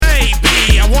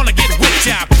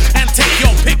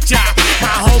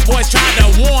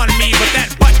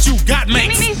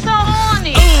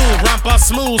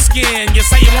And you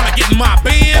say you wanna get in my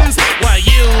bins? Well,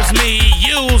 use me,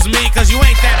 cause you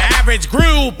ain't that average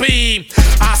groupie.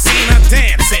 I seen her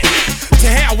dancing, to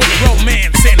hell with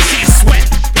romancing. She's sweat,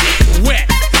 wet,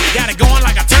 got it going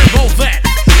like a turbo vet.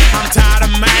 I'm tired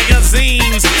of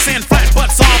magazines, saying flat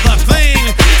butts all the thing.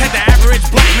 Take the average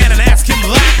black man and ask him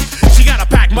that. She gotta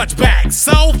pack much back,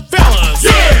 so fellas,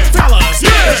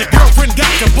 does your girlfriend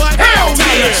got your butt? Hell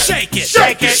Tell yeah. her shake it,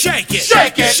 Shake it. shake it,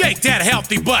 Shake it. shake that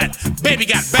healthy butt. Baby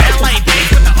got ballet days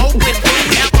with the open booty.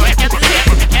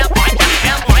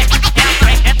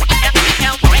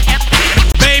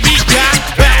 Baby got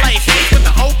ballet days with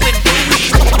the open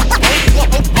booty.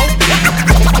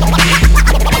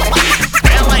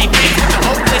 Ballet days with the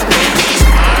open booty.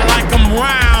 I like them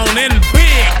round and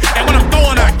big, and when I'm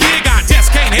throwing a gig, I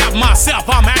just can't help myself.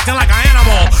 I'm acting like an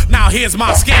animal. Now here's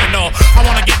my scandal. I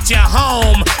wanna get you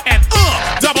home and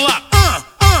double up.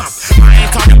 I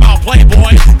ain't talking about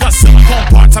Playboy, cause silicone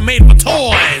parts are made for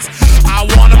toys. I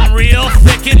want them real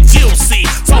thick and juicy,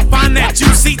 so find that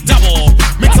juicy double.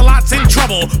 Mix a lot's in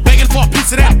trouble, begging for a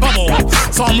piece of that bubble.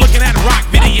 So I'm looking at rock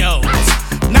videos,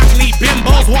 knocking these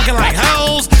bimbos, walking like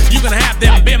hoes. You can have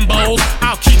them bimbos,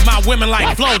 I'll keep my women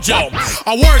like Flojo.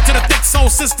 A word to the thick soul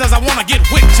sisters, I wanna get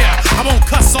with ya. I won't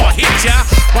cuss or hit ya,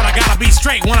 but I gotta be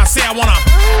straight when I say I wanna.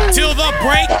 Till the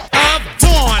break of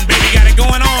dawn, baby got it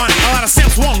going on. A lot of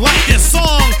simps won't like this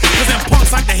song, cause them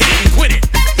punks like to hit it and quit it.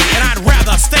 And I'd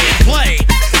rather stay and play,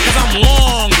 cause I'm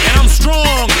long and I'm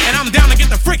strong, and I'm down to get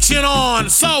the friction on.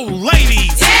 So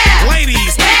ladies, do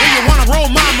you wanna roll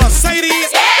my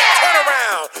Mercedes? Turn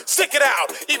around, stick it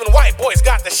out, even white boys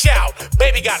got the shout.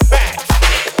 Baby got back.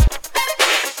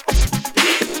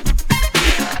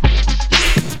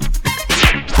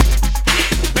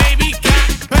 Baby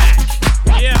got back.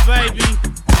 Yeah, baby.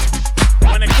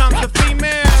 When it comes to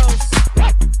females,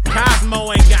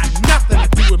 Cosmo ain't got nothing to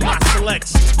do with my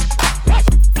selection.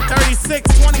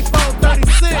 36, 24,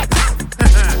 36.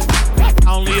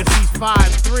 Only if she's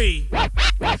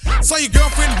 5'3". So your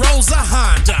girlfriend rolls a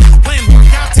Honda, playing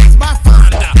workout takes by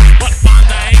Fonda. But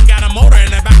Fonda ain't got a motor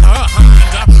in the back of her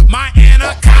Honda. My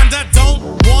Anaconda don't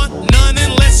want none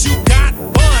unless you got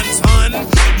buns, hun.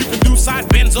 You can do side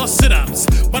bends or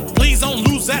sit-ups, but please don't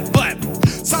lose that butt.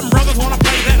 Some brothers wanna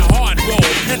play that hard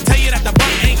role and tell you that the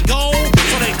butt ain't gold,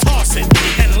 so they toss it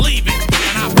and leave it,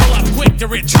 and I pull up quick to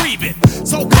retrieve it.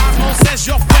 So Cosmo says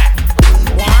you're fat.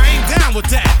 Well, I ain't down with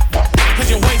that, cause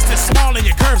your waist is small and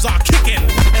your curves are kicking,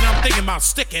 and I'm thinking about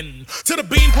sticking to the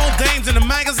beanpole dames in the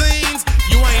magazines.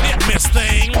 You ain't it, miss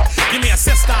thing. Give me a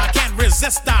sister, I can't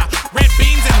resist her. Red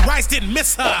beans and rice didn't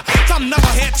miss her. Some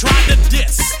knucklehead tried to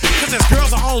diss, cause his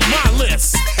girls are on my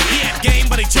list. He had game,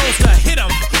 but he chose to hit him,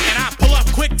 and I pull up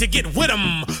quick to get with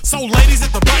him. So ladies,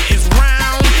 if the butt is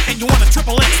round and you want a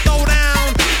triple X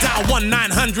throwdown, dial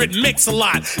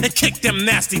 1-900-MIX-A-LOT and kick them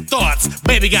nasty thoughts.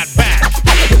 Baby got back.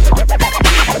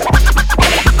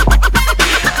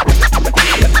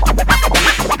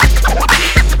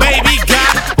 Baby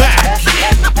got back.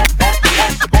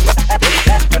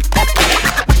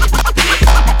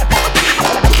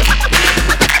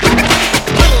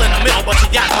 Little in the middle, but she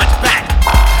got much back.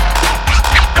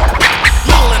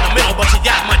 Little in the middle, but she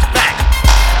got much back.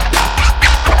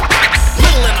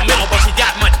 Little in the middle, but she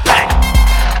got much back.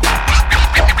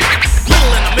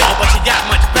 Little in the middle, but she got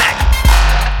much back.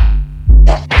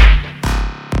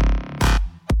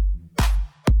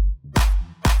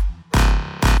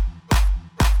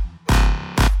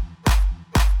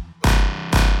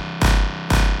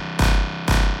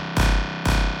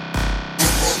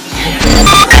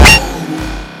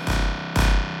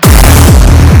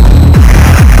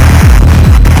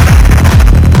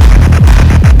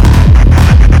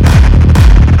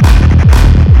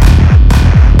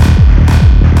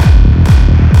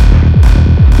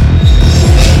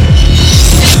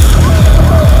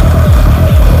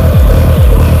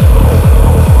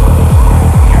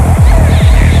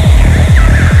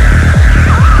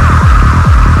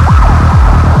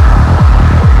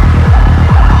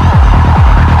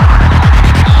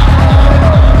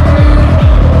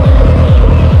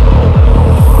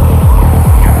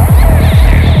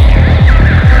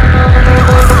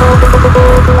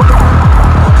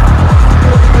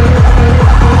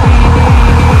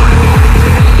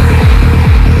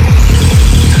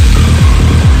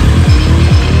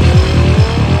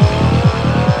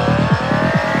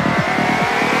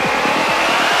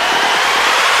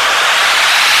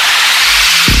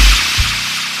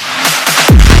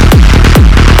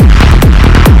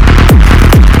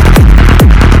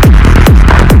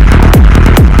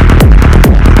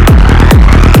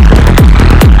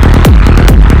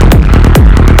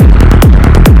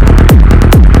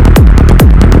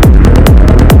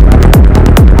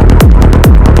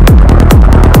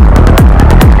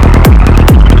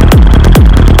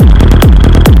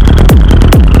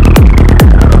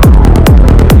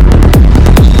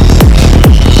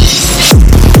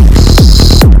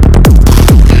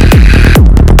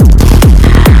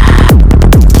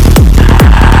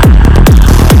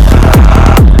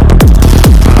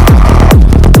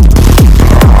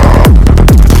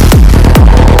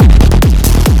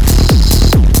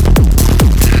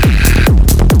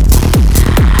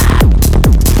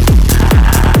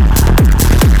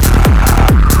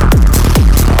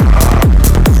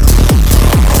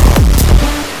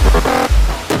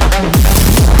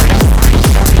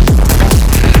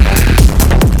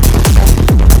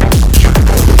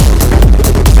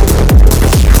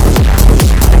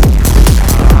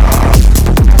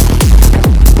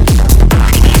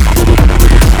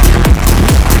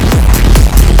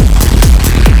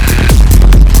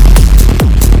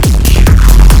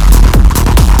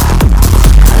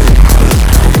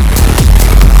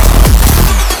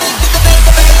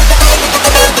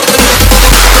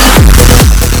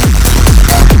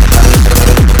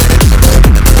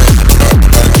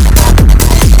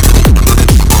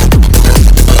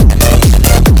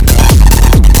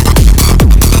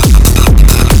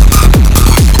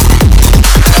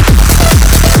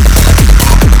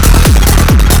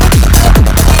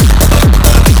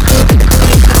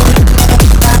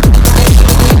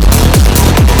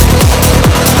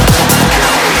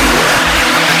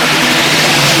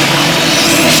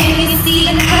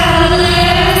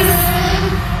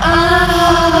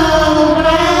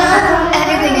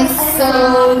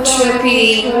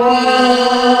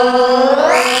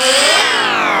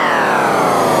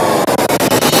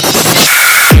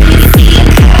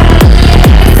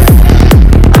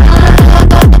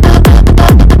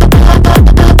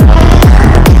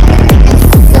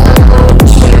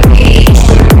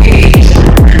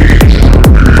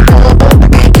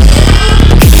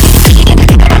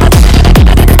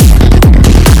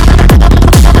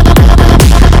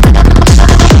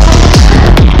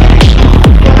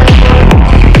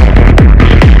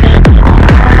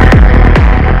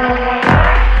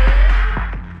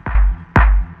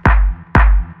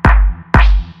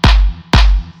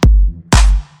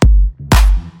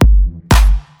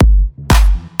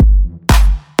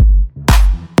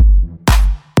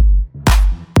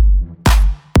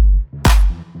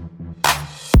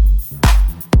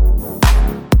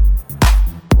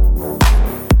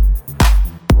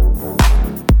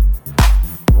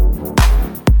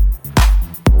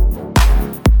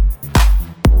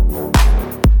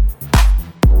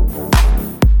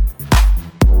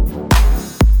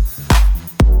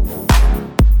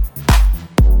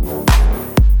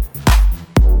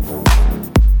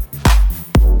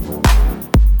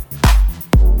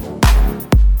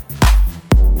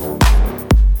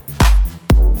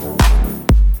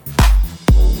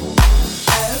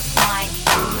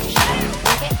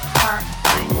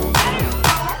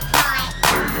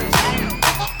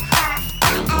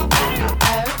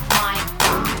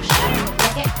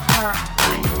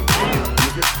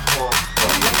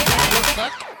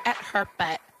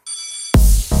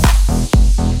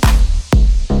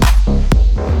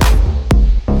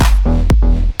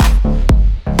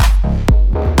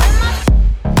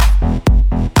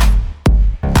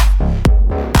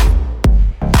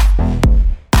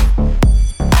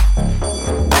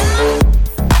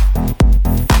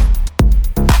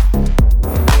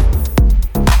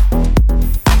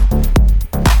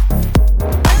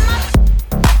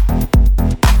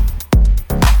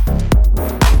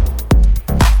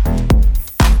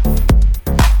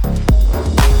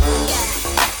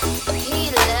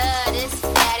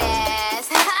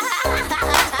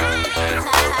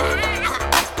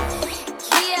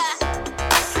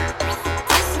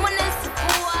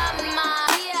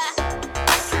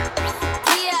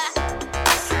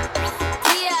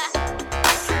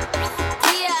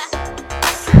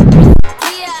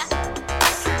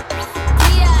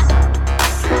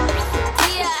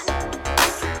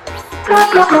 I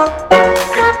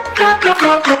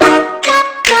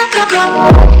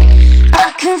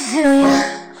can feel you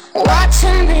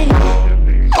watching me.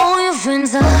 All your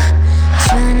friends are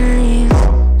trying to leave.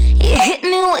 You hit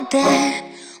me with that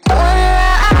one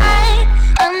line.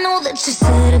 I know that you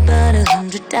said about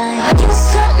 100 times. You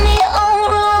got me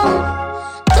all wrong.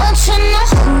 Don't you know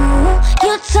who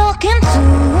you're talking to?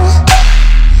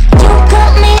 You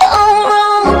got me all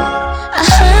wrong. I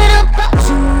heard about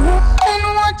you and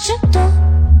what you do.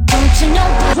 Don't you know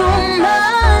the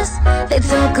rumors? They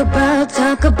talk about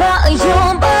your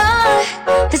boy.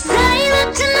 They say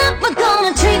that you're never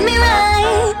gonna treat me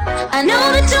right. I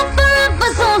know that your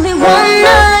forever's only one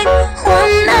night,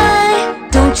 one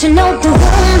night. Don't you know the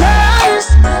rumors?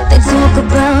 They talk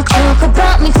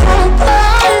about me from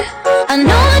far. I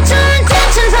know that your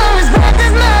intentions are as bad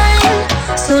as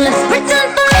mine. So let's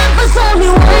pretend forever's only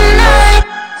one night,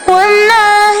 one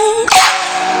night.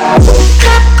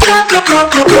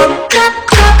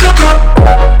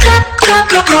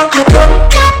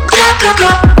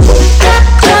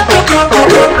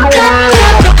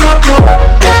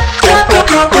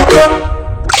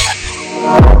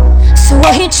 So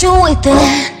I hit you with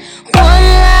that one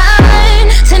line.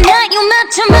 Tonight you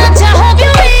met your match. I hope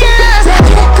you realize that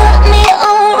you got me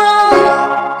all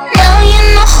wrong. Now you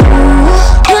know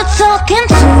who you're talking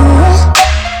to.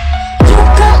 You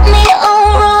got me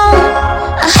all wrong.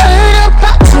 I heard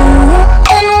about you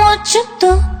and what you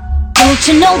do. Don't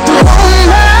you know the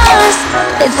rumors?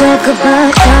 They talk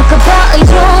about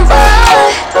your boy.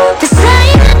 They say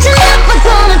that you're never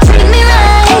gonna treat me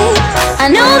right. I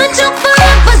know that your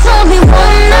forever's only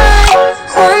one night,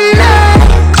 one night.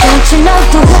 Don't you know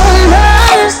the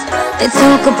rumors? They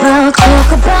talk about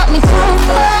me from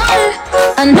far.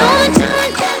 I know that your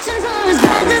intentions are as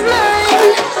bad as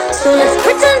mine. So let's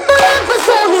pretend forever's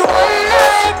only one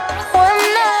night, one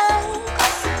night.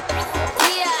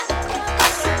 Yeah.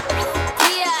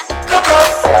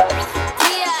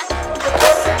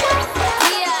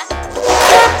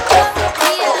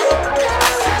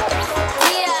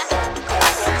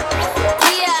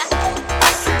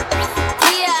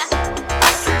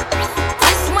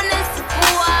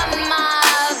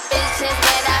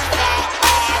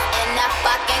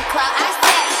 I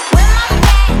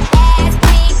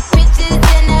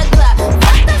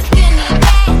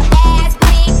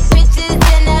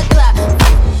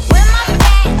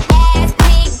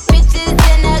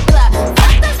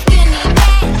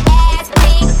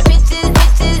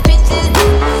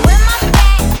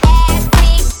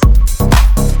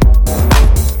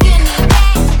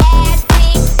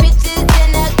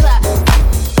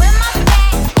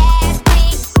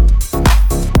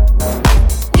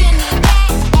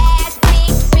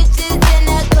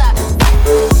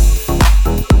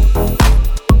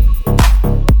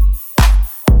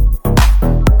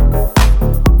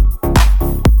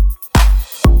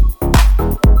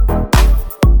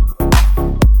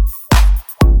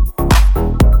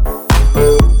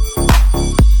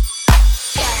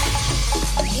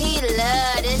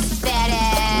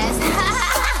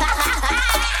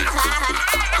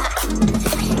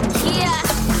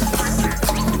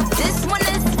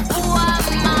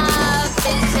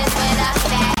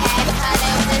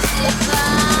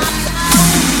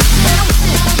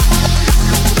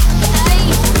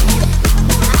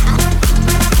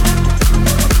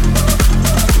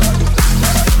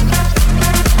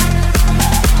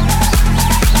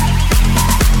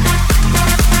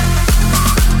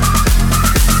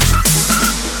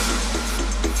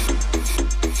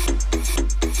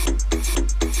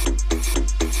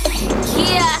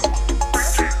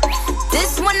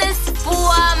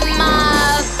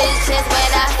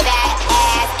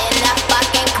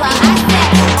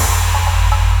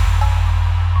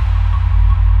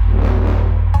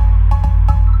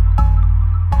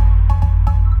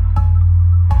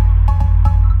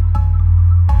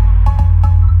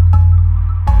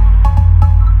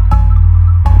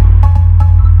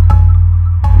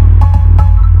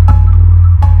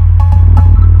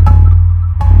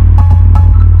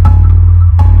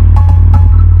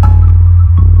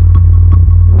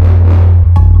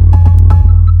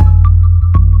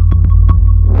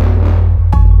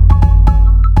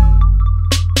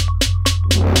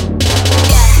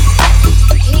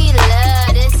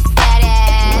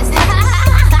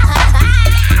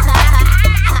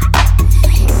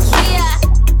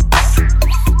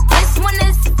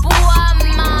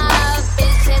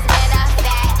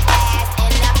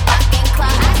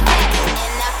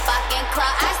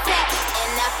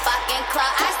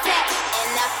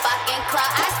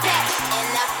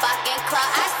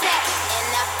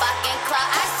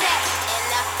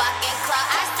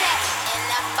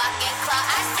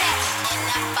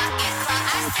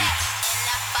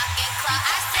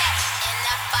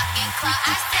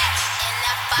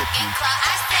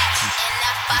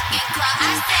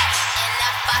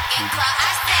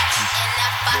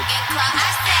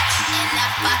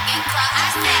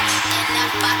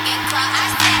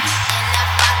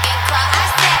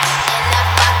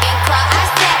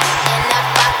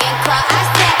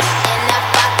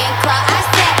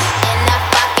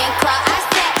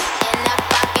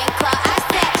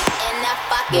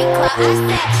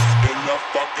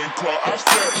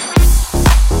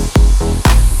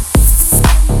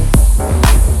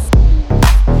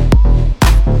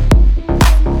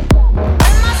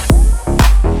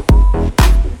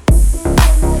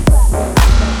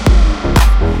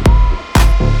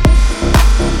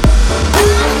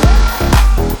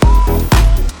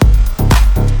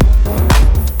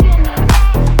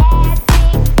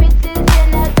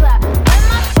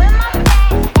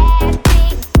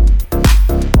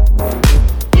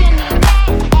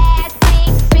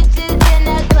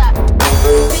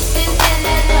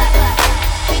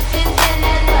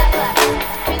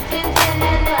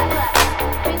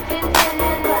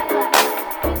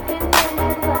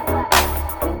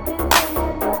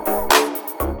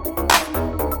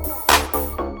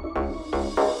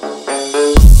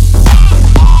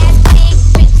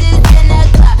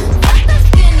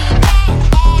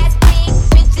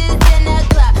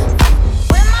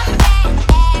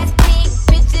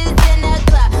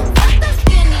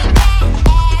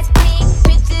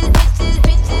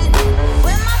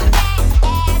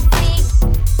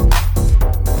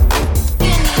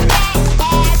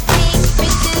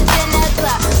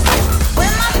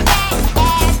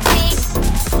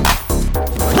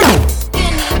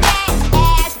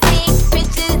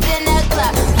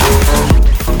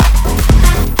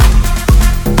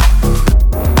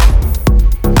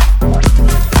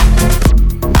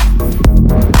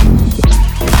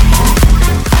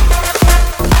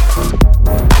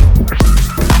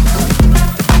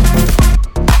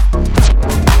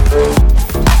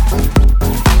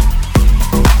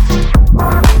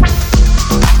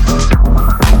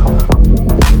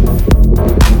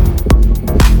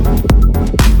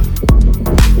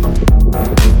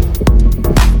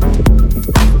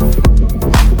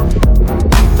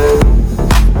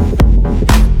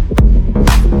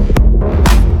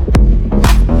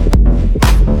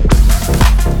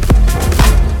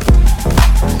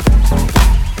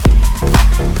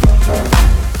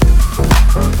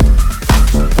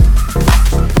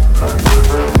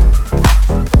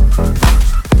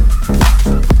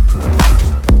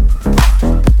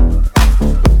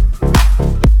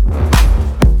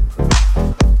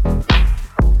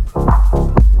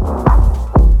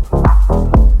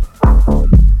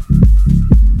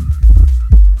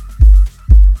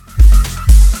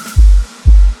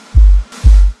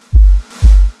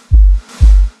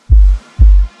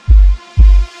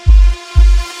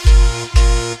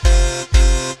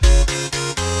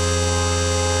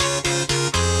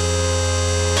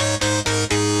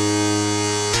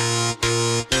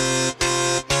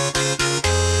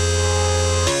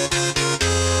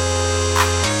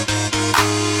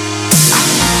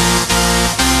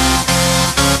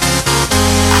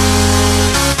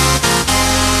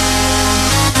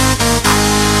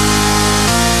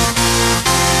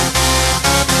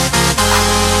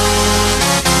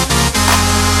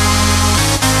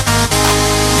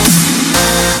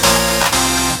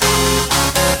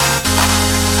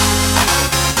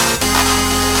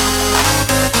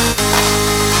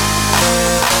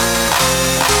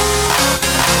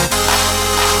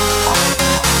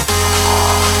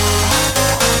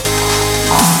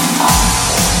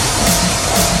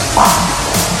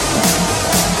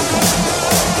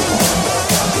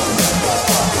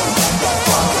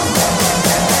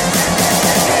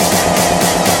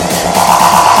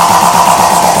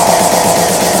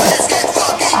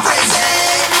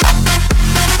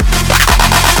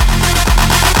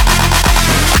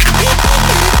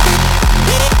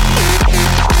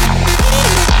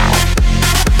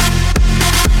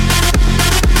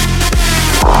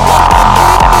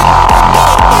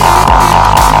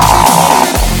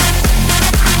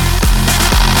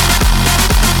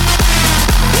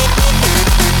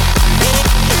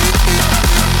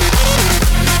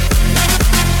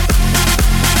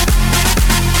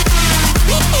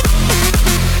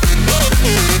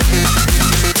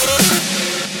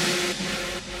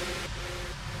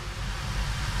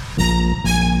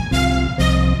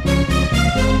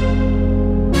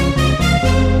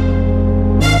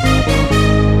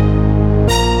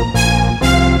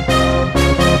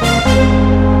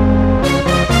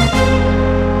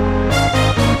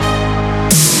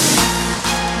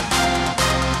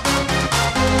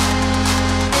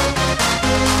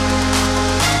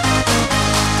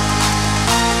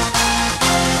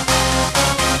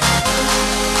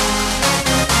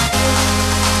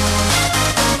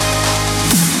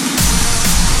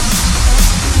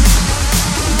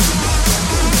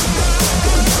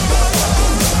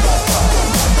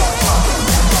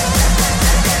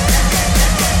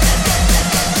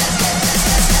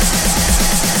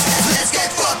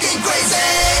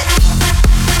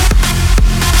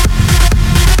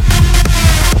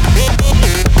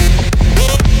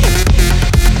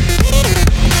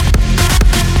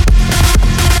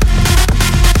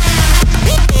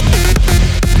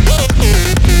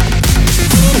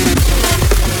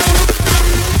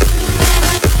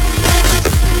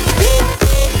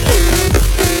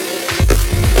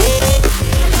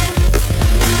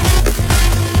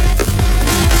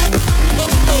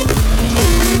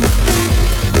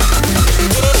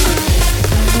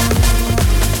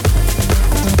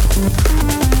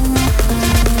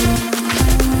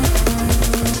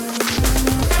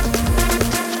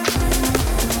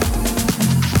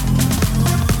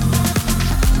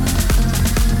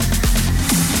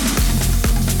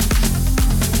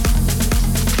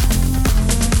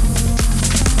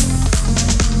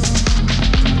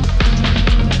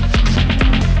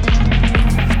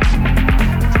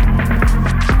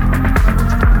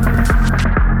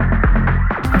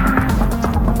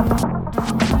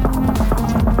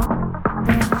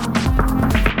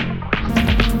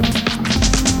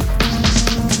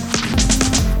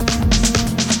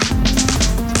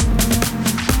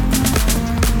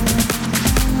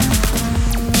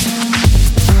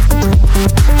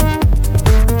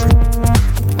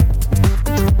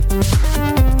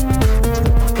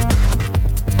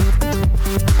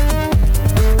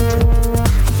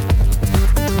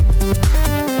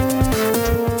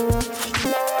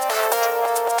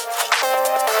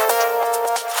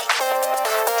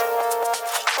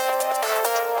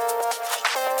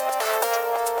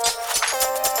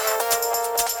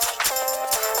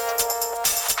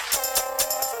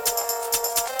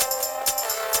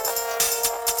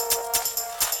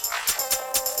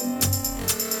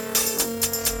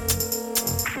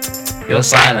Your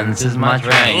silence is my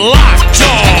drain.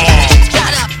 Lockjaw.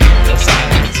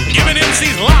 Giving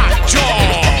MCs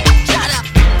lockjaw.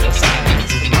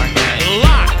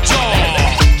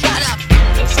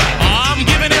 I'm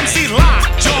giving MCs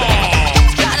lockjaw.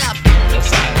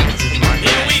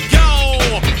 Here we go.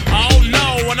 Oh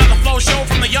no, another flow show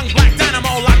from the young black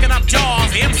dynamo, locking up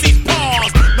jaws. The MC's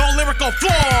pause, no lyrical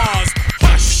flaws.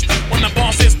 Hush, when the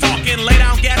boss is talking, lay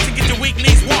down gas and get your weak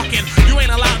knees walking. You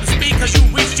ain't allowed to speak cause you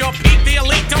reached your peak. The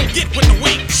elite don't get with the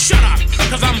weak. Shut up,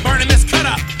 cause I'm burning this cut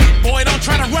up. Boy, don't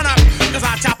try to run up, cause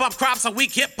I chop up crops. A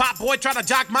weak hip-hop boy tried to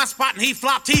jock my spot and he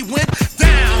flopped. He went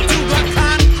down to the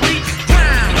concrete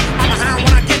ground. I'm a hound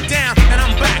when I get down, and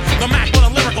I'm back. The Mac with a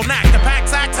lyrical knack. The pack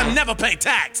sacks and never pay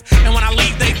tax. And when I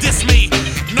leave, they diss me,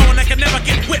 knowing they can never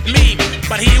get with me.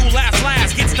 But he who laughs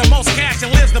last gets the most cash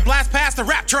and lives to blast past the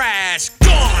rap trash.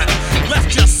 Gone,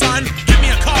 left your son. Give me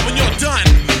a call when you're done.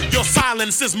 Your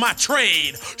silence is my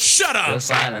trade. Shut up. Your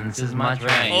silence is my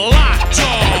drain.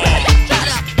 Lockjaw.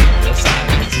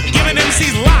 Giving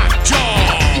MCs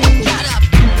lockjaw.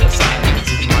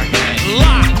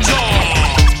 Lockjaw.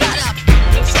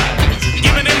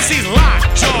 Giving MCs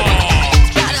lockjaw.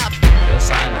 Your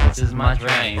silence is my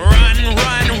drain. Run,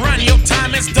 run, run, your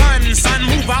time is done. Son,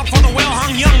 move out for the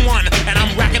well-hung young one. And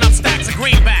I'm racking up stacks of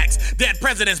greenbacks. Dead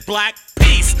presidents, black.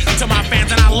 Peace to my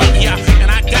fans and I love ya. And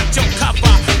I got your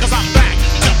cover, cause I'm back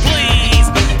to please.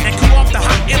 And cool off the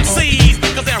hot MCs,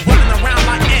 cause they're running around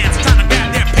like ants, trying to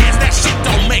grab their pants. That shit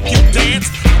don't make you dance.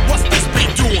 What's this beat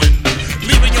doing?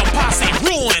 Leaving your posse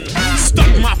ruined.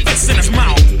 Stuck my fist in his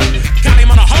mouth. Got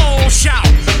him on a whole shout.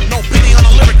 No pity on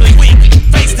a lyrically weak.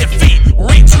 Face defeat,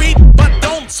 retreat, but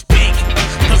don't speak.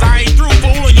 Cause I ain't through,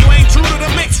 fool, and you ain't true to the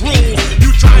mixed rules. You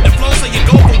tried to flow, so you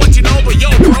go for what you know, but yo,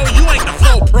 bro, you ain't the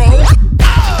flow pro.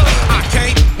 I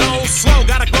can't no slow,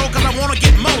 gotta grow cause I wanna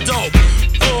get moto.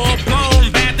 Full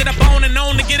blown, bad to the bone and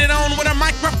known to get it on with a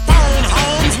microphone.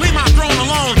 Holmes, leave my throne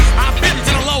alone. I've been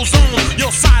to the low zone.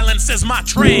 Your silence is my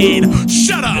trade.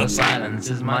 Shut up. Your silence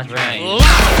is my drain.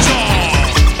 Lockjaw.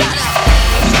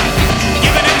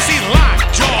 Giving MC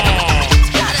lockjaw.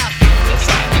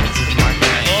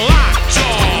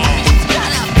 Lockjaw.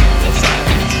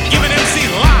 Giving MC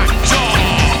lockjaw.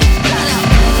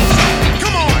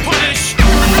 Come on, punish.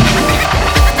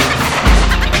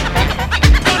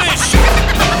 Punish.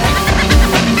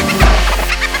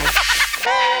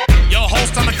 Your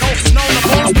host on the coast is known to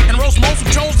boast and roast most who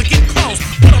chose to get close.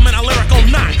 Put them in a lyrical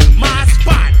knot. My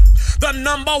spot, the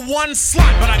number one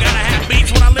slot. But I gotta have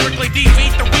beats when I lyrically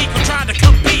defeat the weak who tried to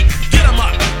compete. Get them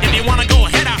up. If you wanna go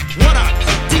head up, what up?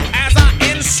 Do as I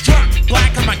instruct.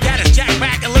 Black cause my dad is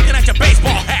JaAcT and looking at your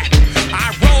baseball hat.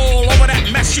 I roll over that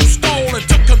mess you stole and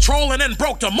took control and then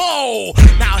broke the mold.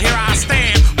 Now here I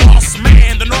stand, boss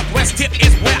man. The Northwest tip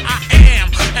is where I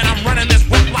am. And I'm running this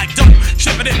rap like dope.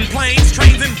 Shipping it in planes,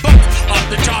 trains, and boats. Up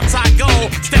the charts I go,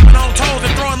 stepping on toes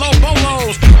and throwing low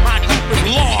bolos. My group is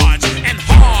large and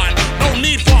hard. No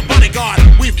need for a bodyguard.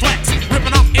 We flex,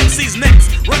 ripping off MC's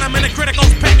necks. Run them in the critical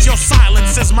specs. Your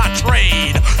silence is my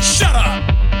trade. Shut up.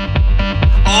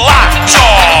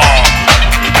 Lockjaw.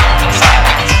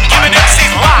 Giving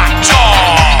MC's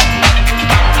lockjaw.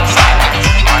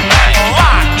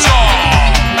 Lockjaw.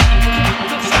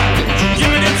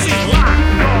 Giving MC's lockjaw.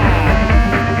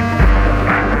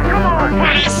 Come on,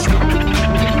 punish.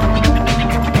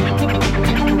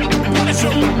 Punish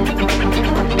him.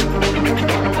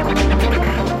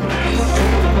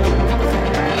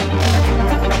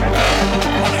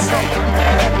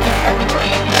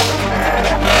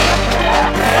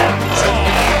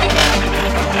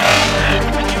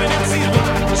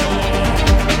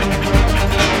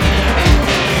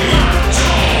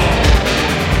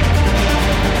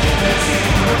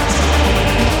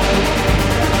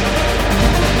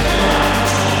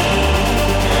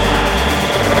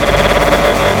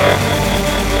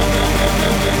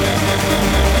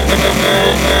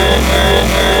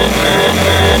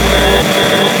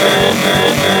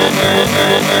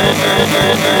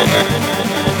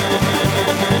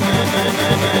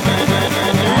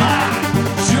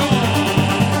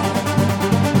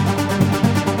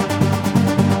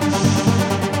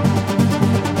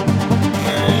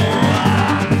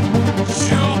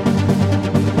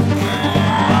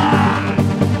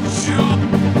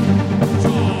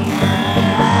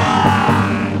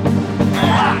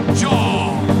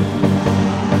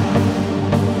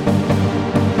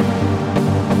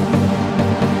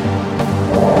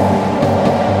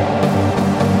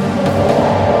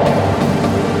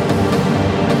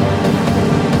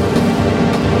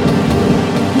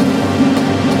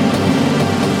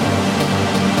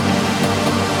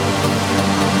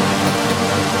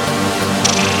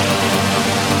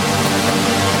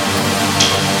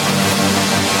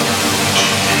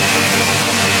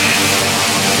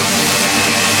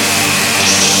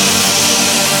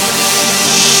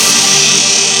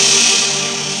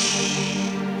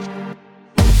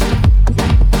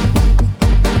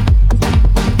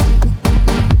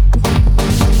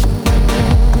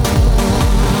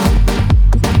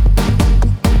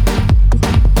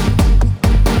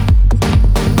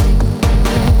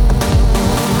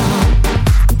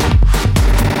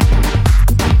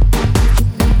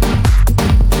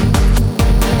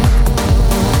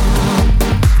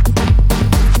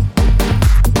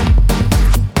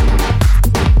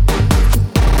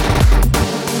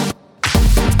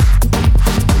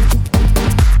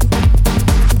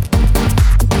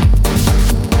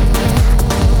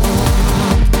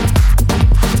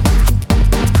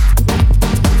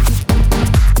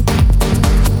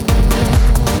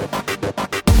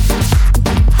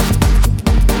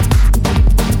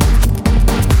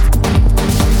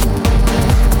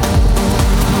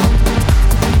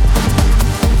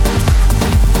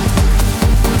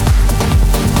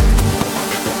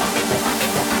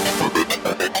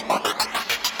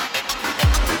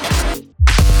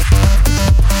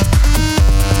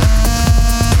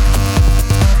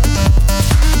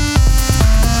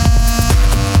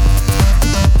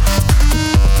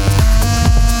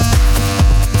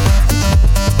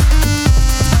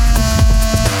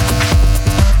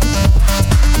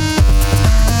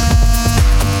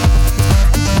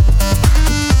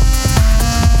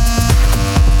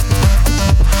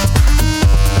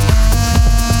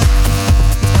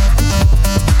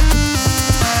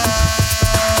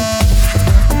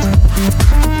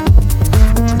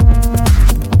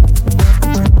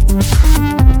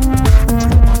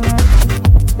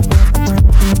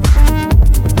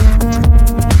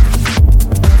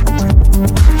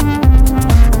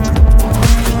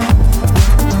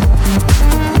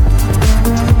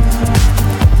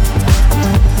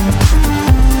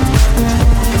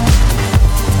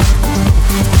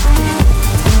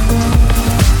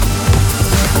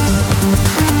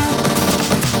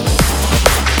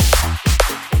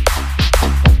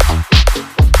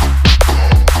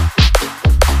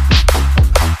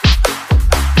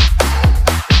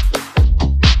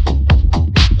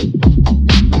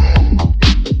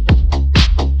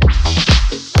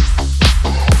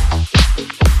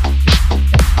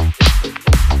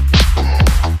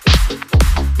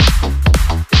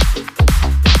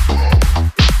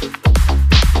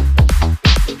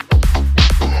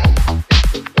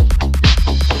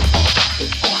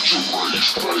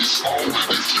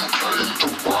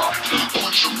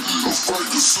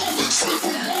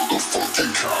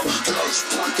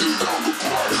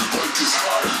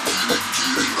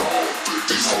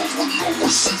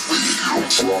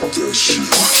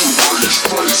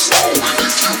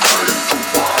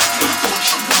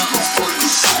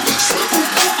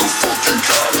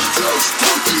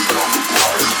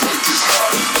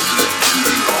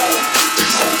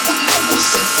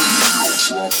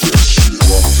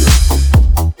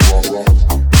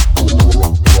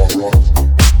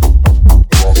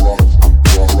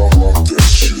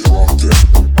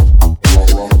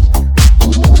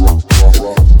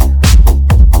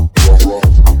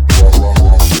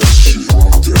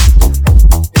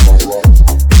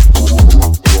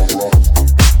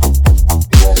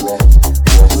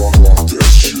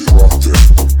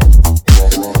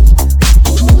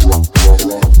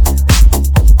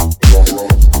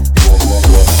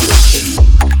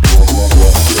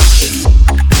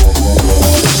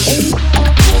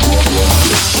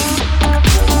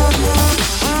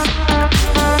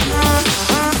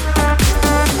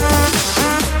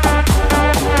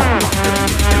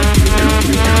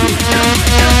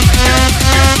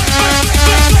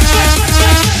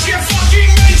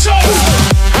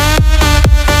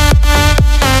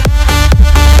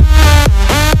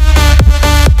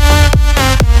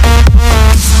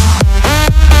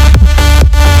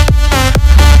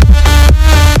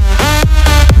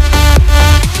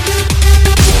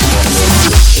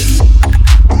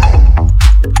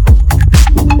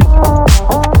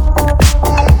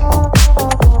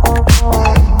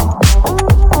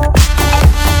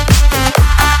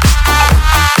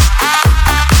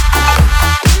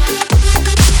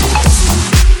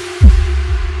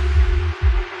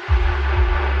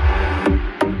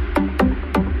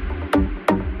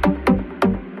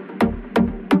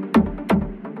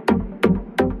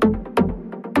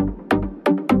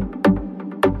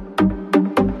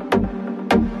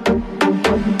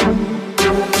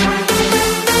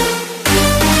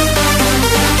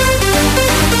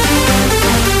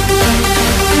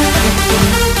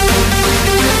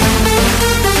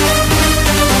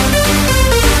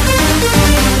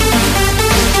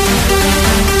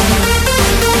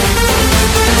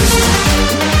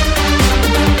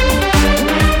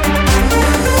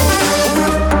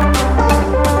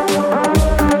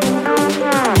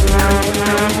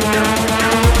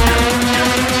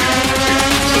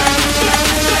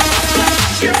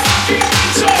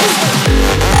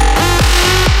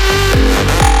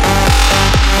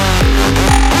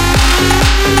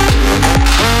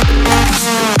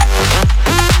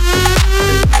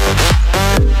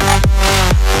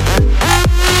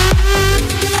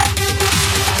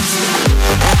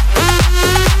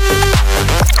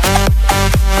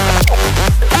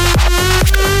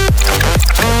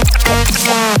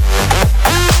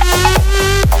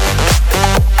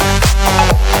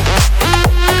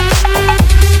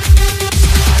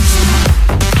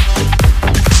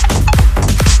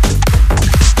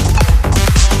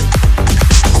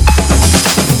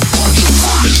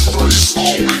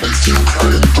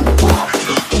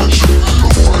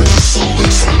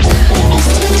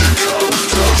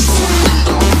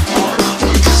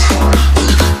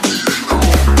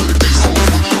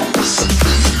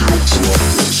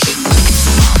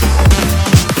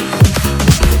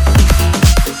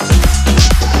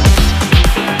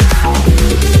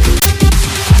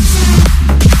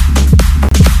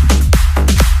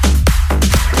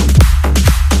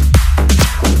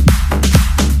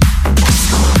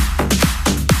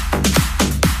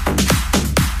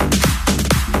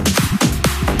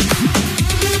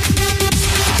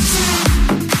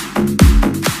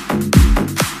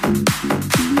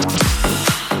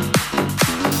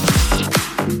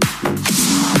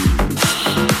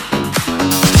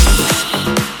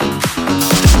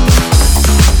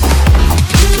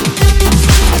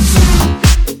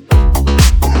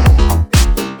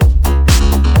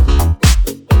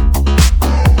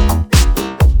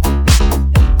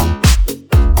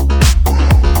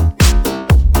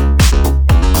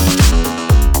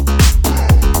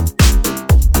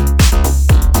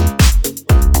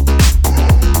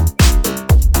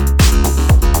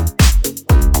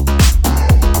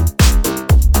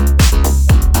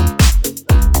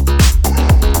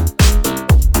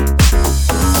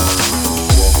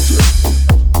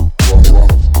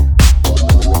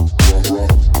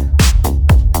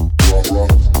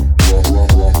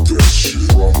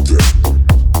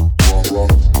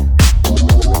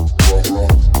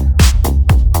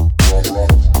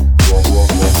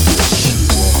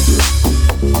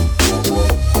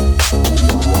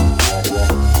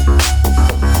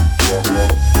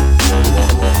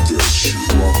 this.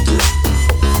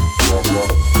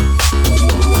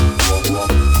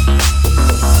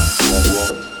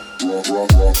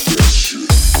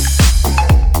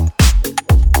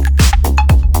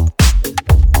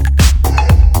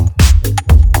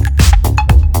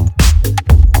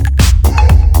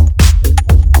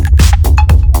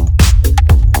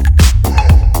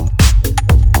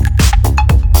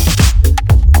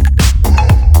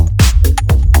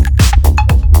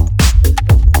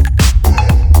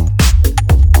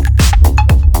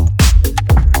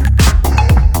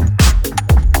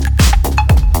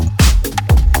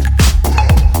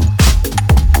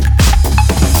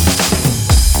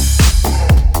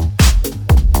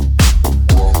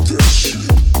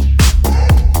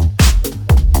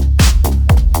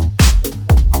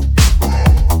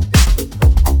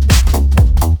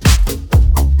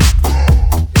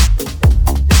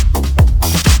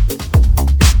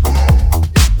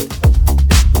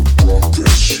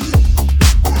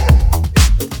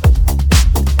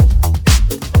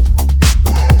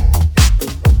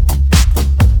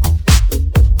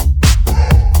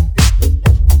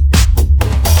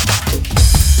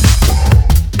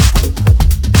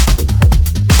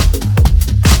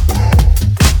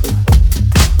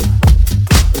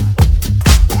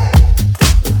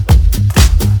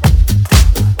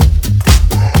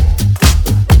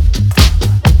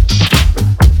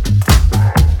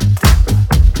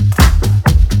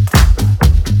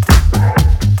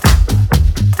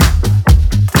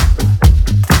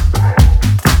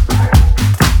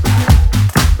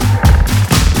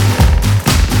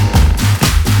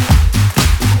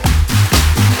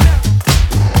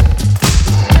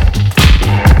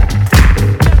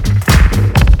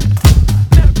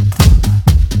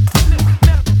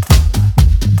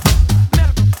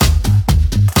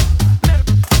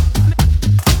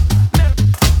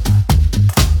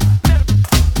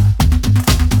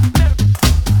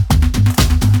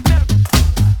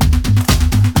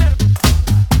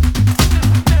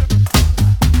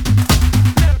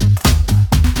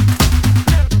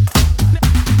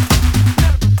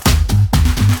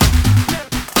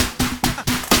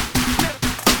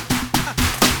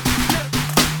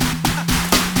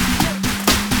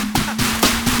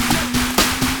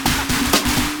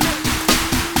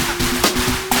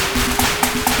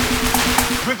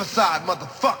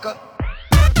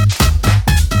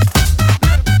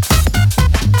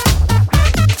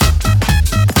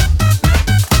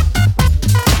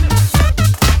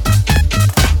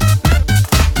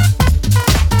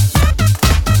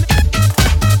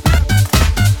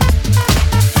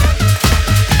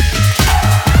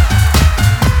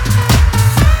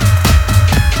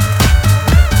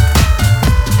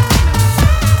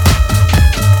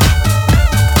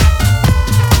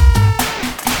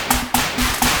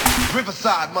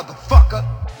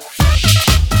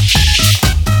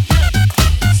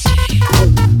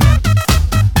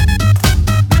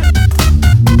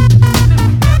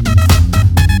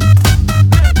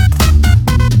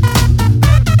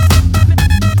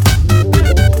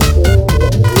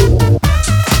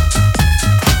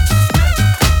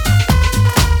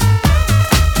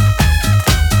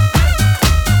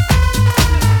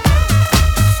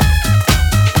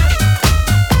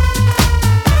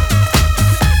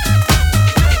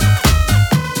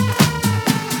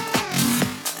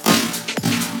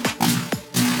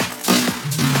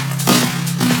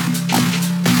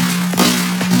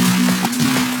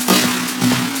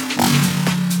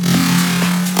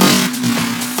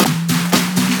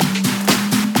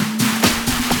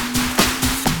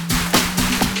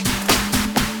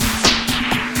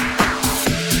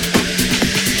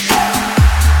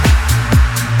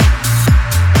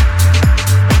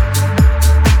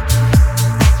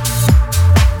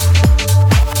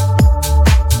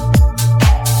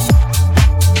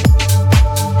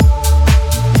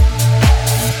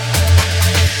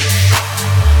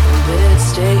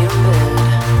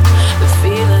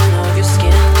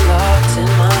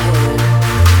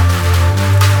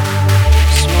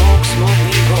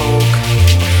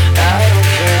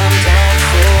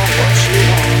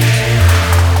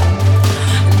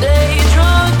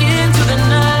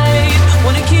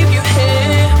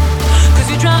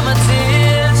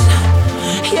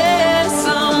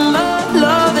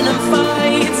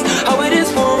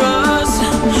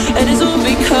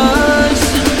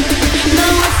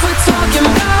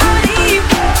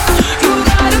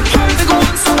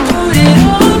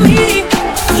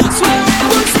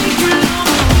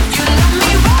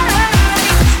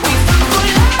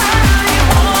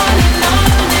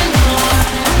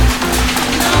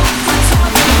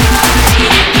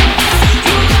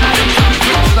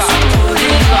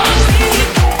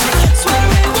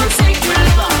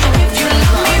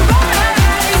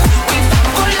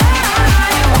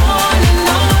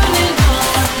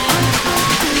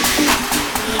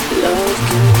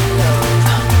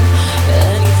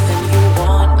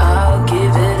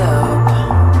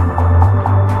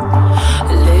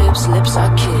 lips I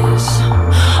kiss.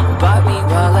 Bite me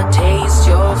while I taste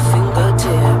your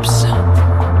fingertips.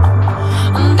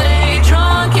 Day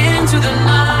drunk into the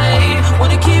night.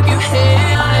 Wanna keep you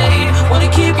high. Wanna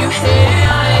keep you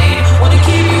high. Wanna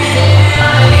keep you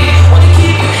high. Wanna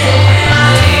keep you high.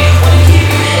 Wanna keep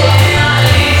you high.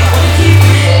 Wanna keep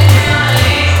you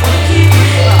high. Wanna keep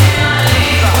you high.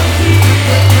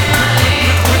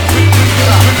 Wanna keep you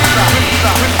high.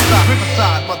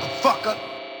 Riverside, motherfucker. Riverside,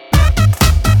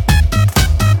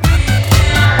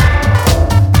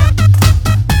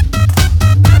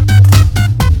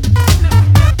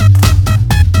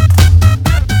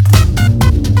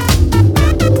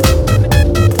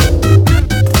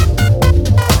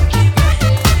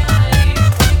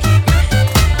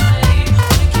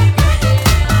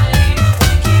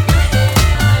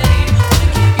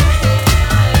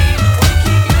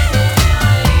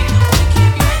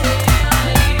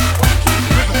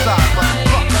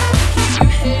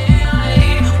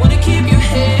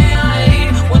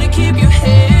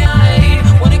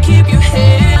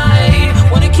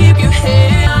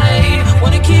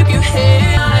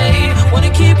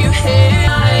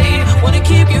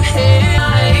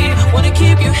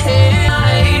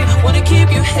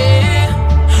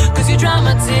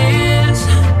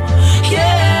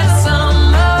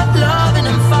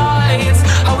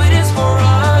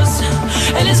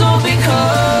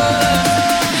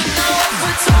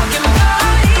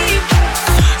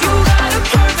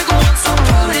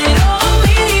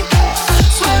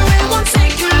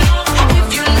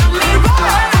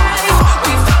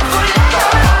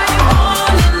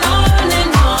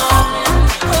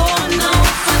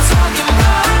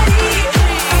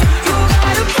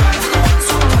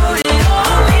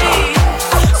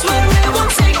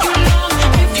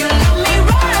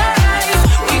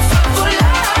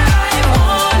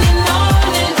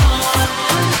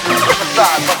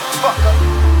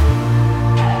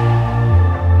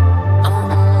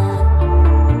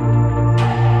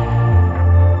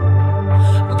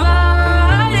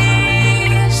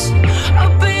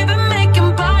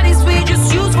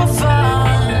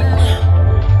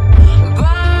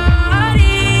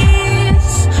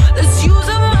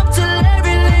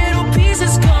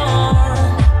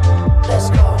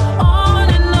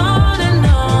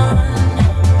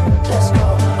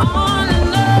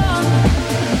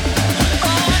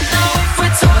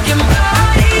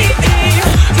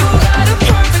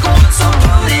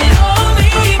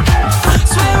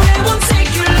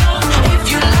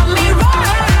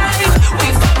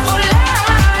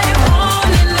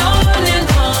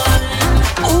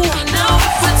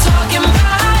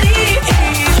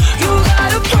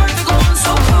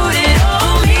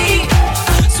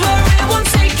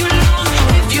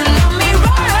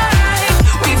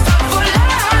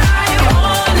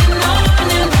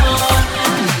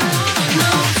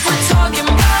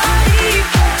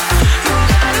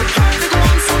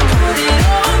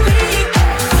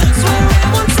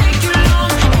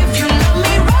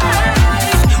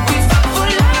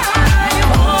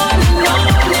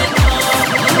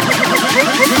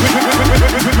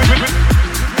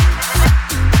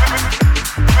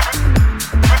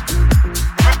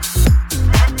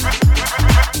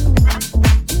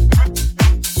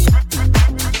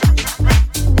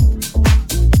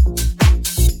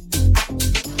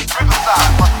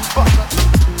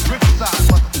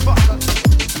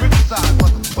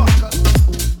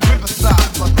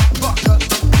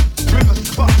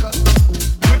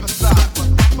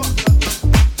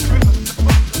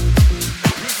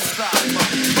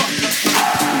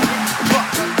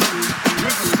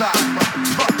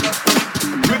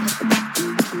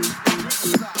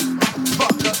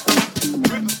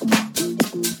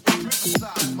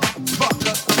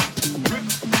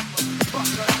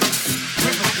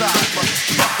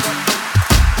 motherfucker.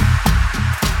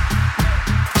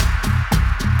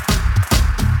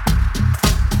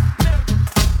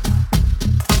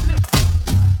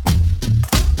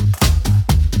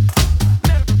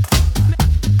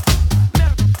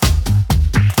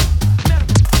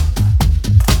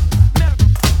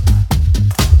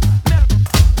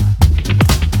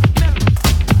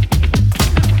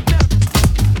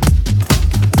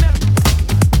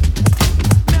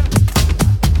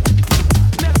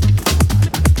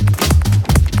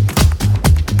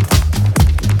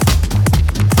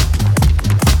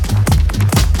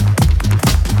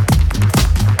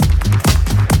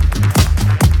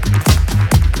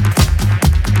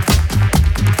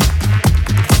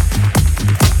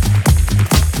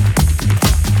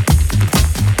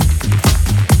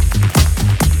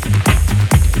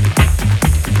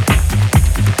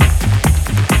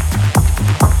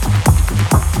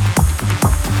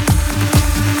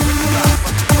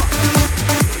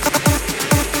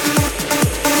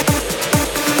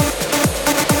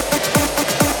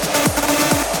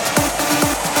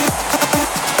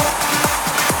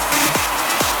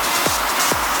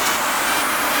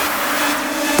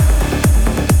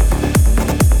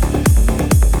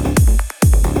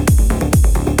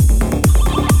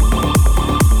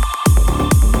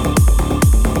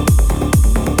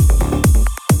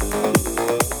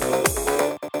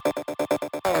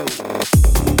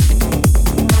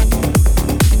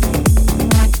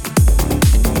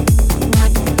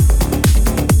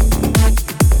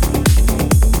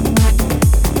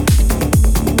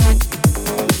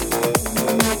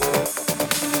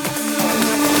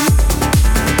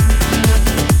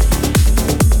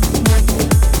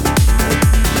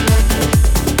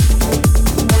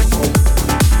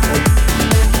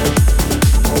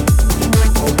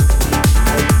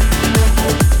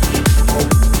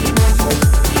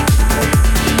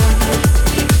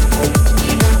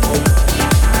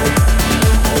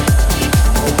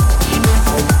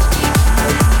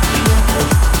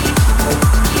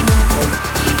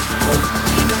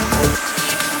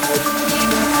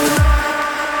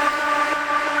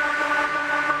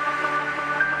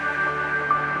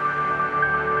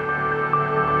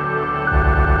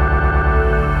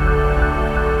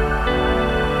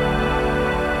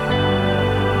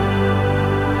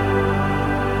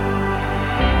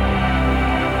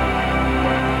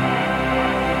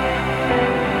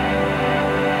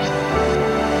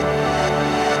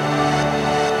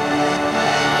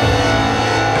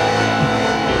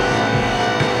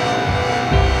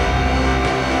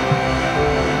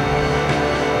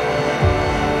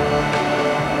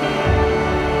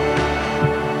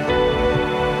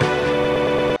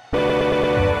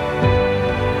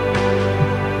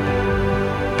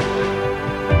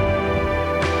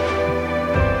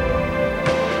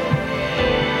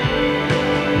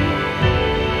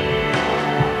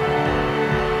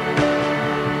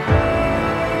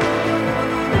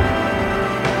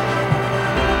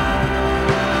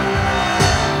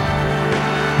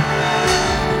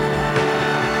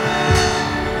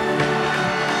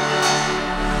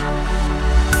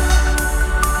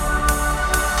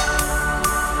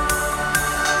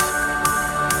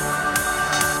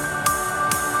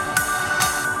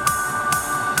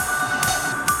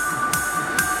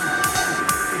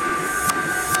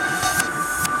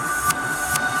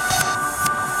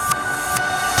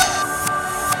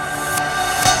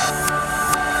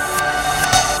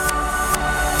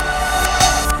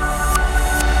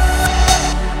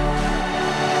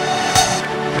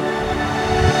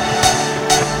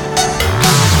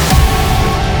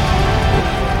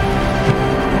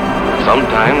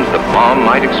 Sometimes the bomb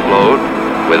might explode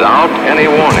without any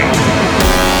warning.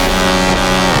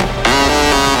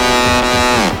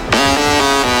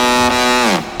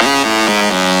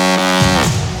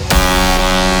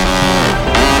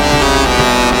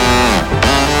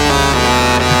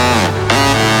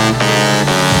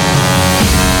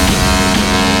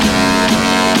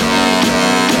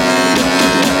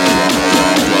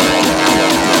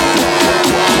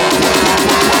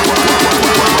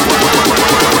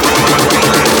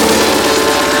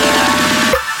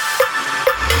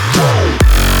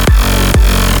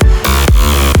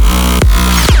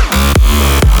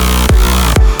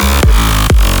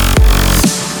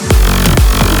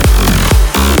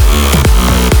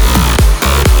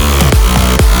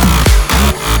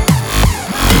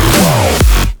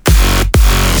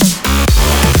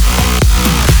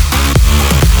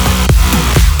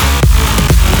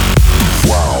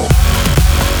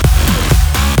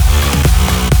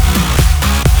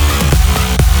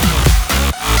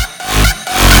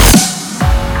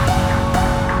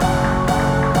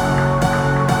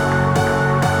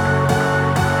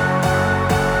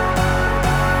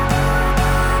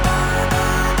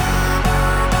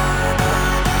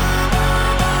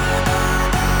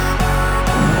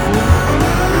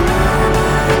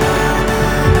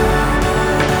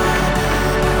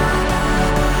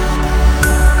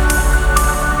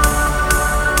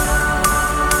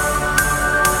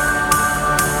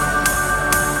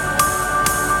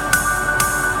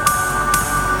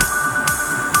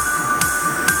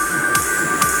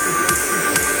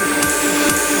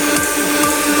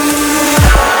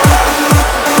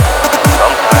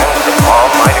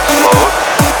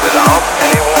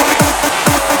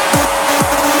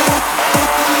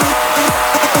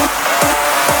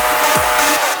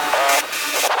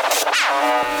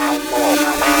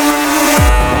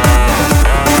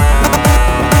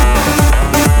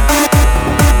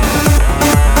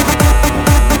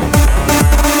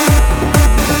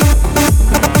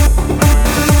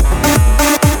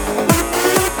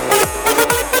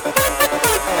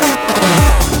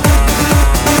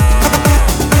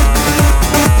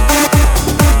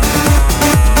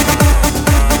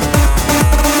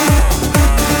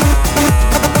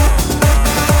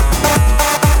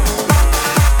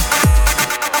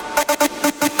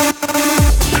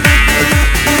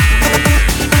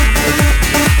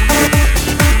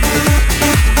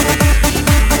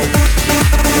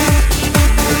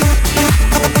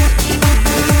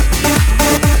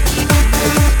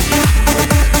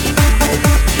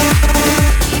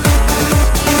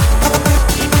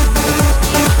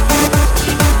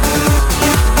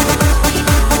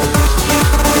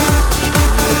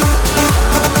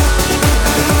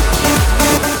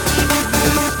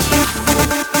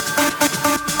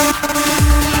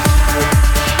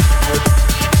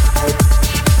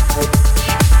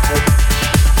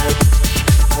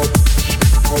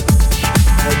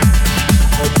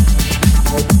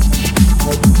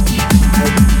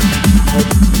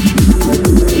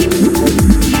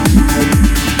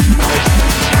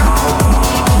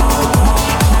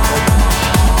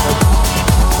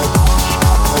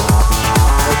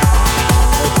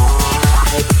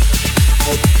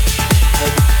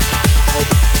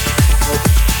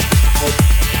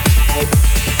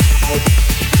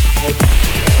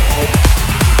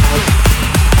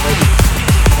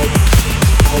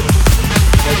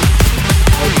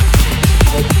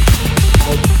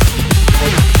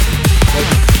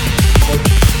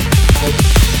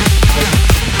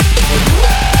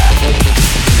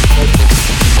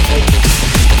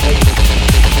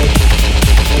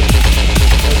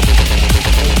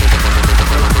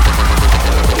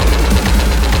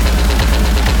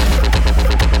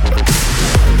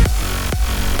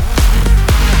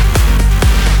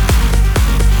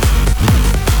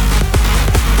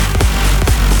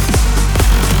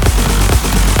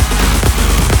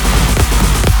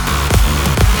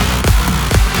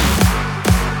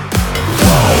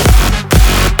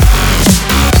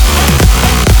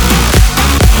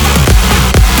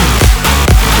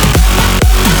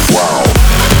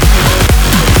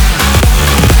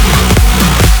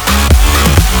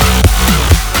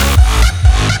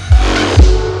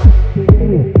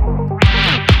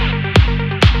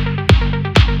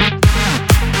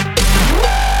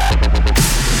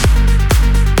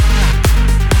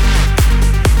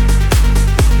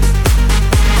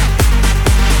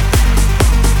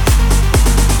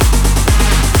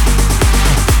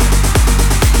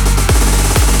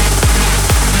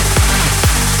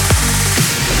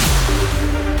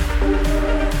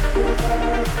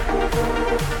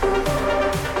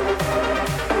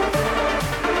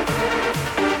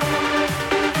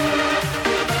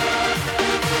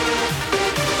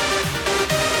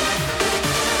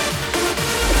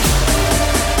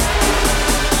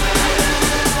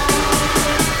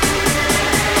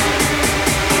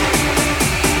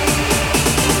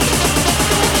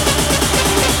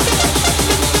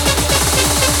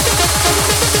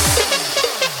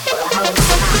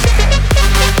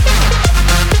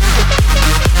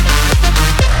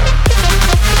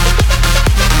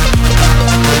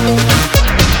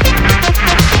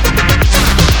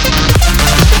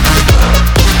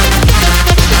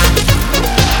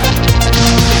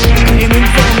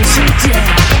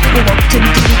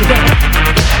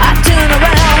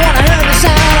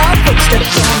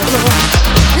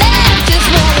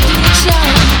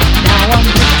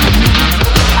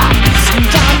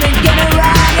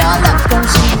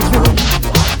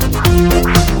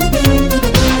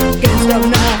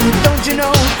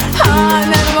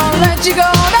 let you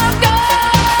go, don't go.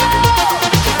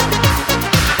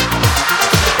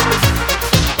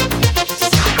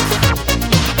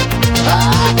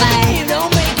 Oh, babe,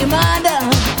 don't make your mind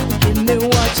up. Give me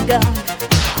what you got.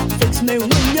 Fix me when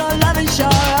you're loving sure.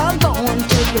 I'm gonna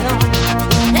take it on.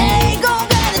 Hey, go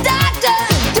get a doctor.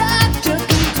 Doctor,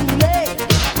 came too late.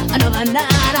 Another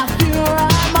night I feel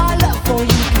right. My love for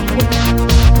you can wait.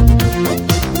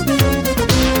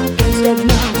 Can't stop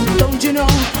now, don't you know?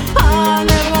 I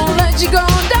never gonna let you go.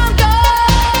 Don't go.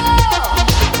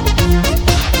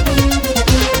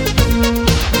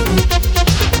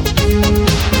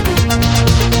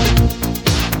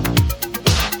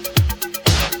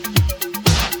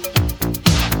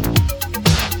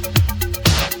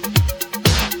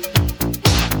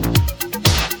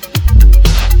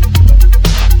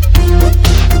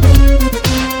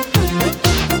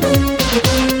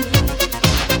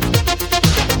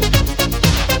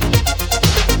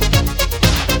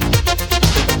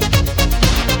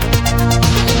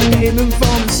 Came in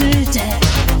from the city,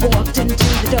 walked into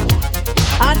the door.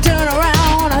 I turned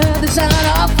around, I heard the sound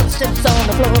of footsteps on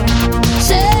the floor.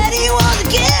 Said he was a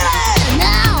killer,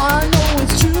 now I know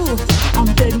it's true. I'm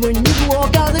dead when you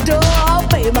walk out the door, oh,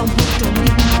 babe, I'm hooked on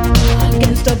you.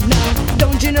 Can't stop now,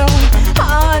 don't you know?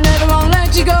 I never gonna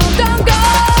let you go, don't go.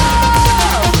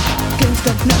 Can't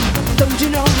stop now, don't you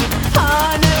know?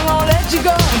 I never gonna let you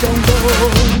go, don't go.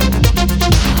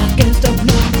 Can't stop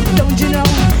now, don't you know?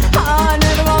 I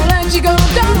never gonna let you go,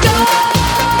 don't go.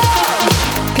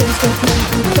 Can't stop now,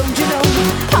 don't you know?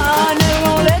 I never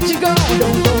gonna let you go,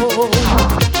 don't go.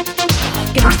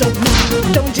 Can't stop now,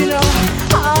 don't you know?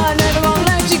 I never gonna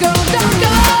let you go, don't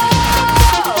go.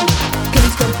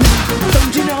 Can't stop now,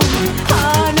 don't you know?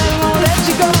 I never gonna let you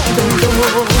go, don't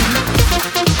go.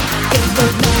 Can't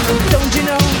stop now, don't you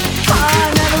know?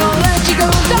 I never gonna let you go,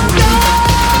 don't go.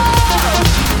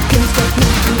 Can't stop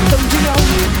now, don't you know?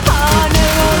 I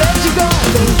never gonna let you go,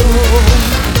 don't go.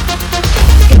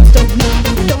 Can't stop now,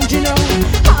 don't you know?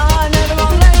 I never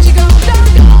gonna let you go,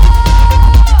 don't go.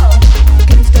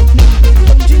 Can't stop now,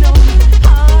 don't you know?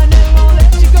 I never gonna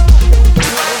let you go, don't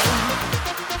go.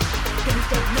 Can't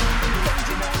stop now, don't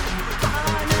you know? I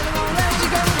never gonna let you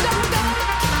go, don't go.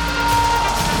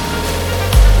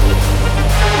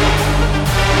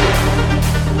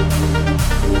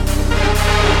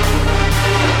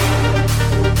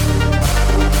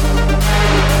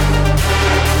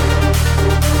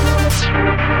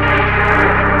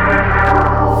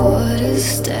 What is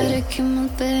static in my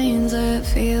veins that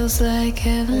feels like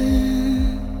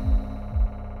heaven?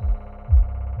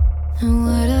 And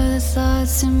what are the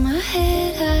thoughts in my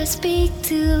head I speak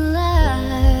to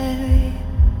lie?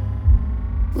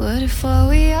 What if all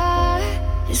we are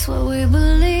is what we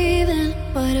believe in?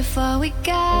 What if all we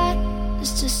got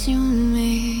is just you and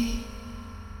me?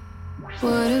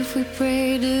 What if we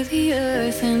pray to the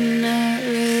earth and not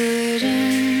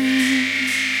religion?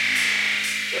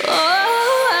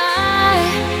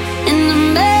 In the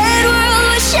mad world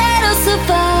where shadows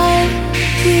survive,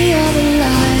 we are the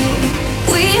light,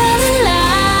 we are the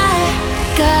light.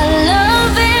 Got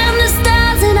love in the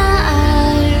stars in our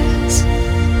eyes,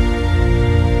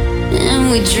 and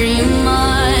we dream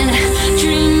on,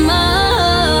 dream on,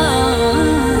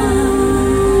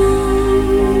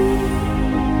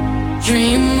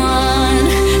 dream on,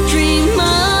 dream on.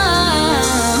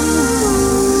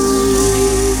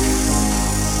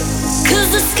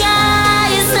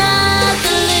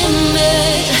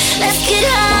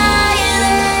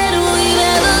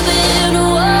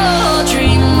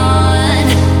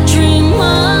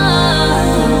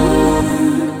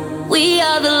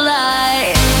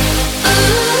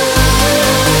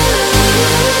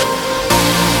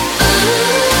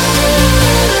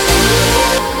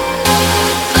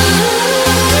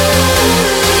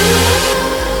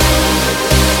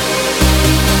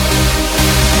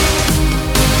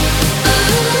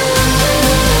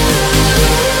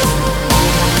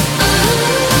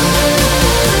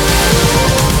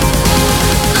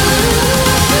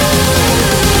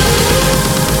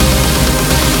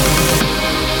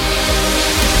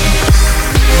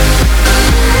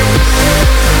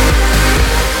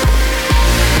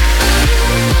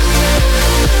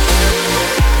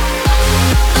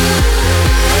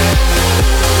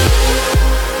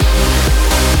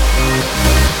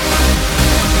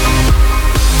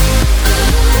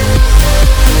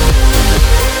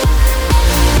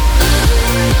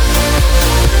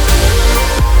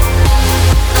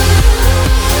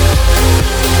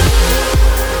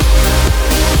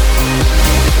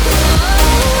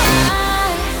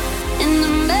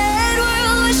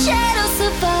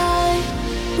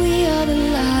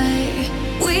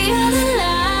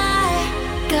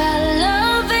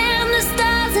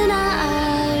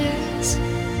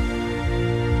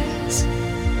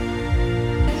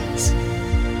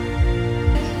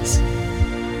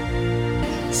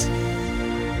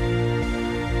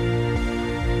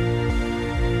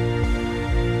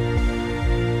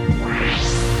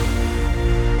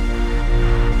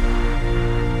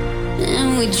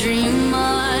 Dream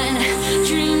on,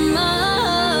 dream on,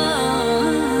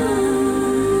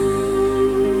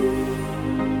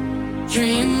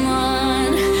 dream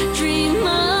on, dream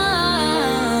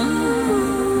on.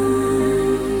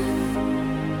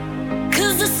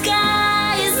 'Cause the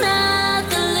sky is not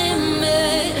the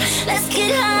limit. Let's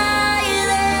get higher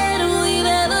than we've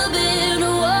ever been.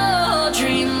 Oh,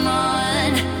 dream on,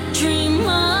 dream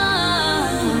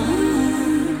on.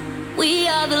 We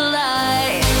are the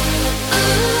light.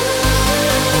 Ooh.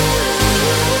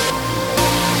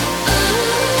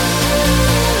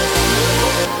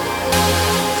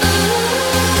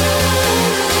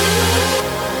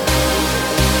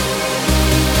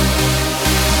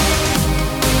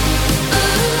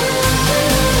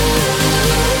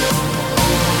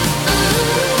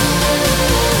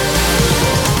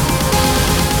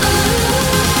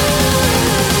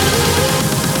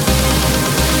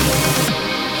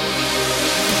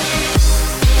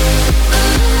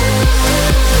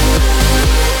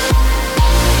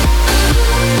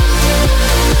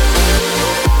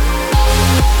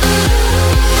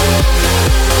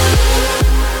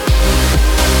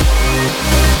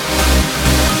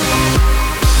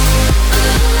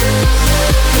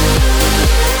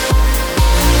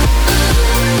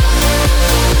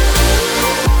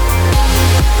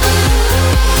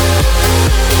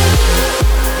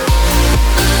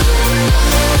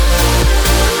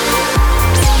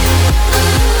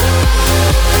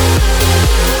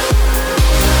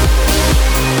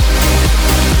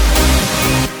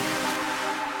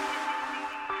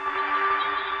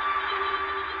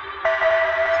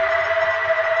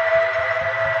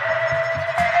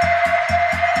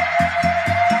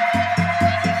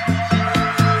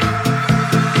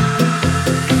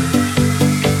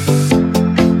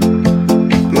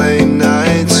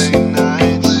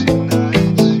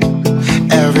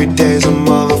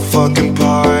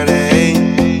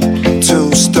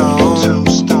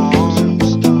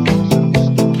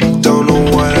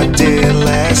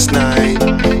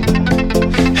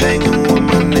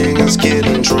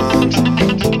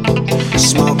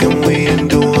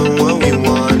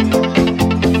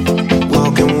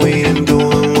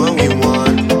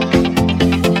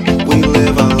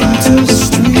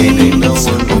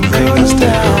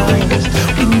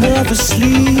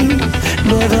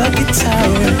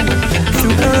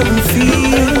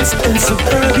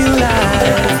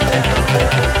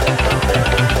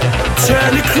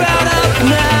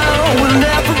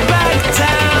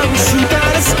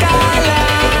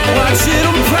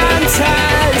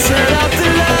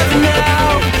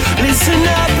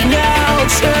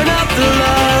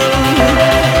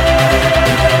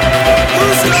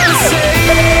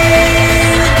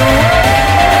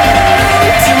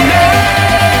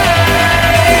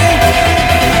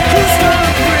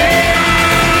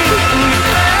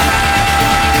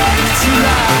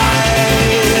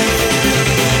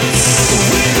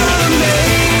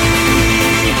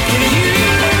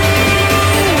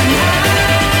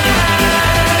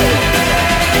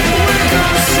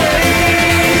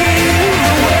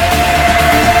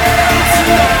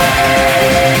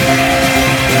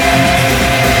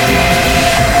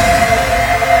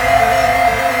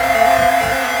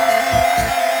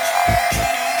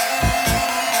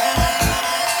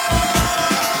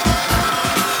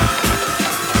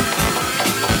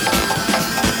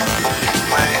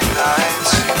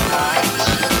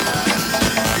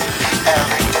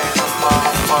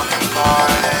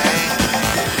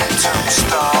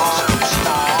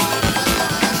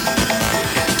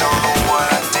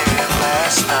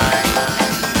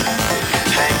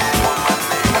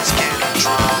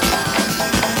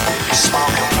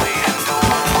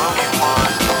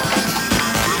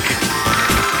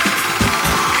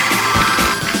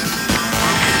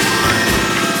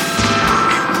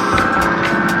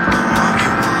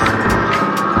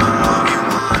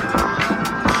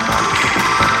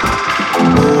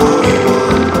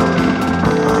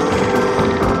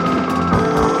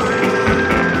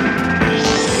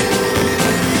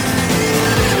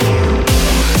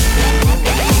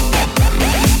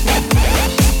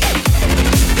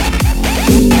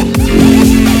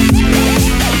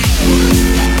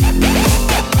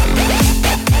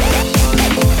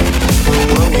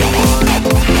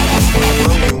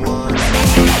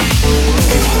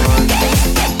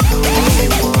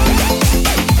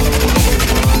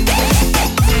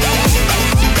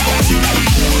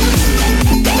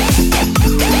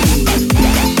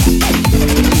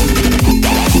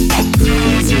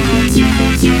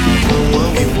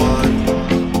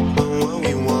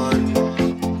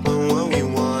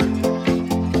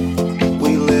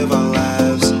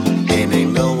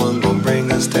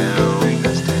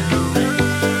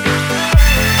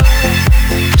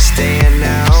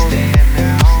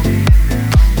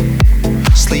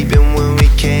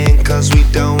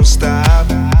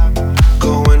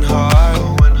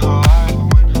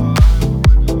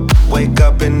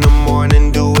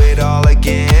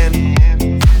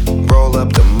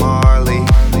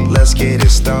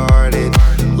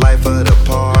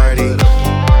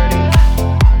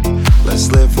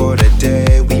 for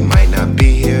today. We might not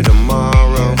be here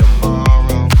tomorrow.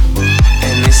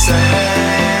 And they say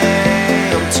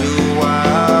I'm too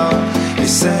wild. They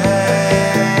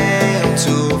say I'm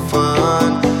too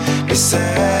fun. They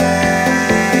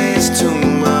say it's too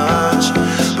much,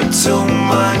 but too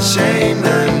much ain't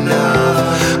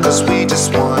enough. 'Cause we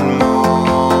just want more.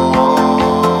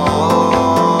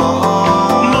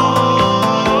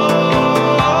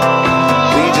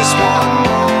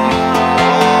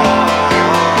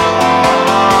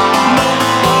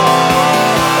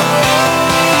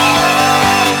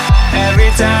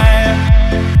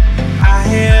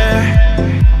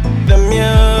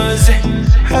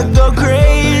 I go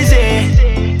crazy,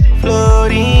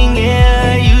 floating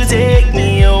in, you take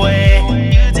me away,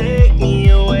 you take me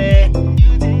away,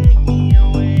 you take me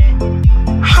away.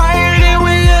 Higher than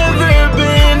we ever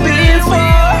been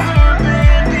before.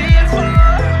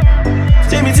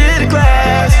 Take me to the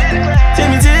class, take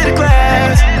me to the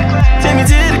class, take me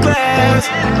to the class,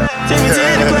 take me to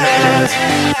the class.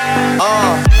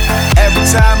 Every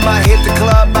time I hit the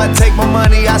club, I take my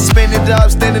money, I spend it up,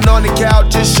 standing on the couch,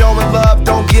 just showing love.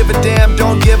 Don't give a damn,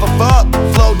 don't give a fuck.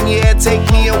 Floating, yeah, take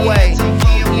me away.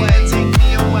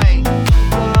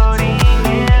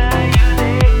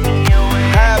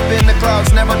 High up in the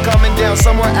clouds, never coming down.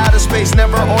 Somewhere out of space,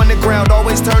 never on the ground.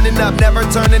 Always turning up, never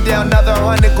turning down. Another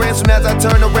 100 grand soon as I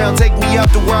turn around. Take me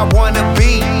up to where I wanna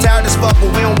be. Tired as fuck,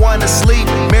 but we don't wanna sleep.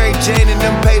 Mary Jane and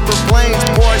them paper planes.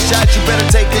 Pour a shot, you better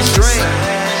take this drink.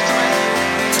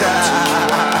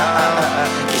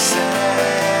 You say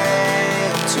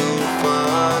I'm too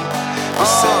fun. You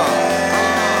say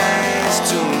it's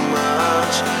too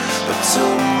much, but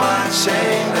too much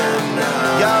ain't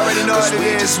enough. Y'all already know what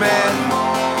it is, man.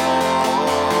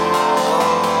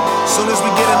 Soon as we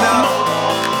get enough,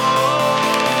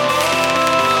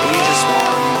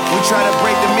 we try to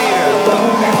break the meter.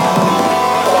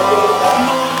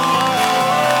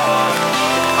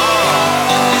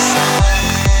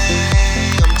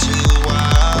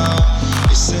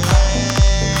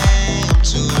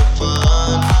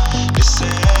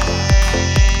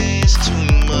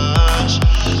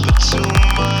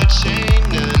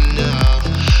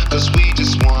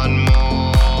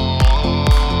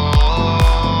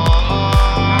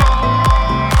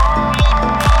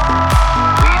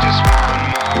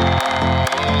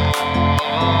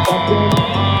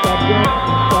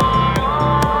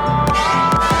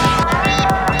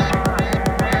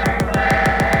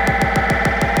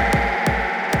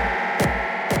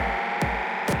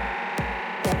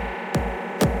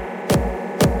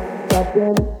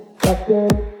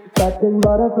 Catching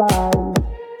butterflies,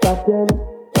 catching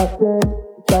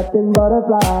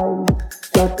butterflies,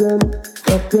 catching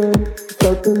butterflies,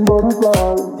 catching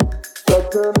butterflies,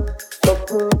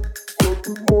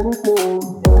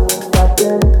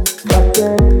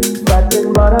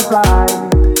 catching butterflies,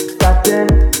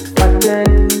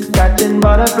 catching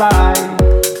butterflies,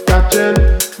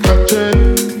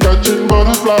 catching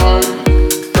butterflies,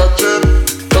 catching.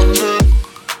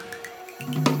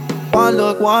 One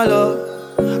look,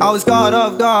 I was caught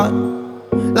off guard,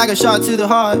 like a shot to the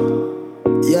heart.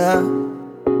 Yeah,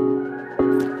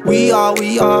 we are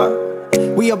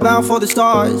bound for the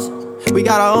stars. We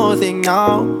got our own thing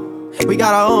now.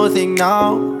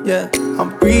 Yeah, I'm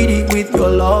greedy with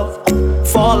your love.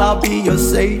 Fall, I'll be your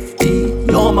safety.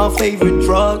 You're my favorite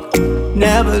drug.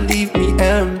 Never leave me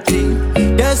empty.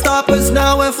 Can't stop us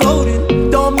now, we're floating.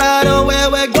 Don't matter where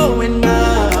we're going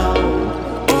now.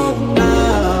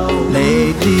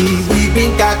 Lately, we've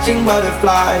been catching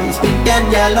butterflies, pink and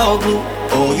yellow, blue.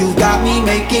 Oh, you got me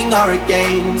making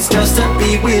hurricanes just to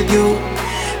be with you.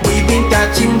 We've been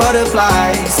catching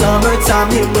butterflies, summertime,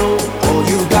 you know. Oh,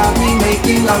 you got me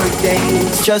making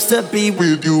hurricanes just to be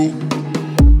with you.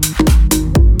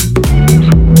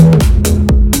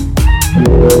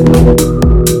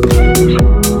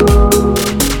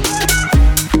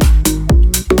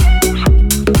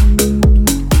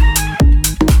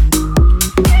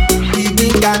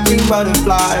 Catching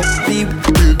butterflies, be with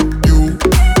you.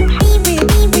 Be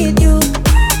with you.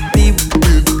 Be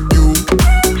with you.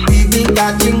 We've been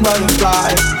catching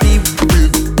butterflies, be with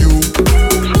you.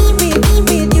 Be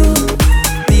with you.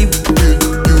 Be with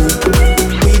you.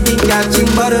 We've been catching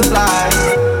butterflies.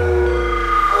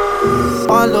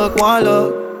 One look,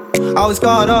 I was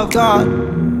caught off guard,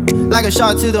 like a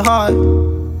shot to the heart.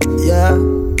 Yeah,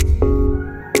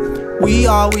 we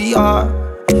are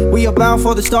bound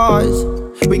for the stars.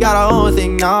 We got our own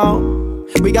thing now.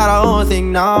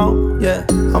 Yeah,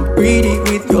 I'm greedy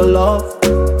with your love.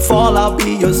 Fall, I'll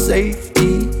be your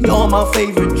safety. You're my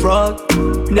favorite drug.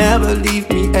 Never leave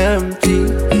me empty.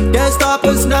 Can't stop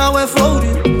us now, we're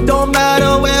floating. Don't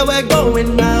matter where we're we're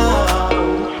going now.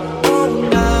 Oh,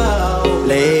 now.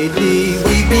 Lately,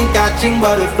 we've been catching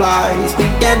butterflies,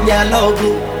 pink and yellow,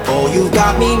 blue. Oh, you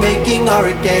got me making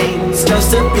hurricanes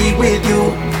just to be with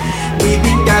you. We've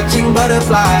been catching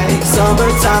butterflies,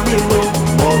 summertime in bloom.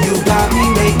 Oh, you got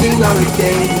me making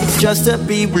hurricanes just to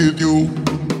be with you.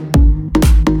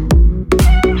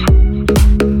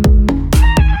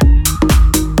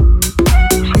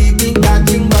 We've been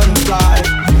catching butterflies.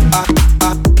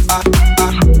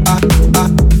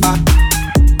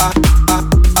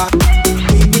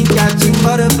 We've been catching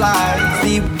butterflies.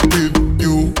 Be with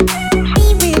you.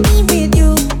 Be with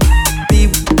you. Be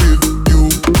with you.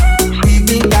 We've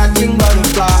been catching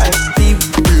butterflies. Be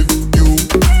with you.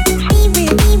 Be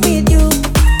with you.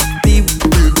 Be with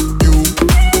you.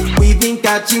 We've been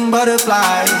catching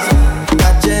butterflies.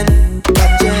 Catching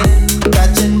butterflies.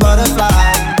 Catching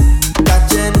butterflies.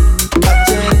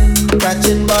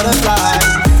 Catching butterflies.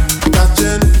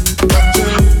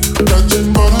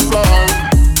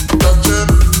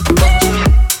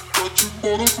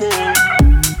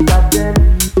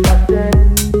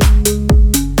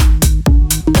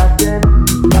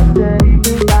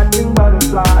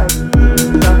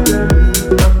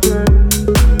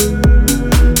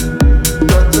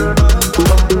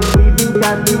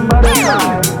 Catching butterflies.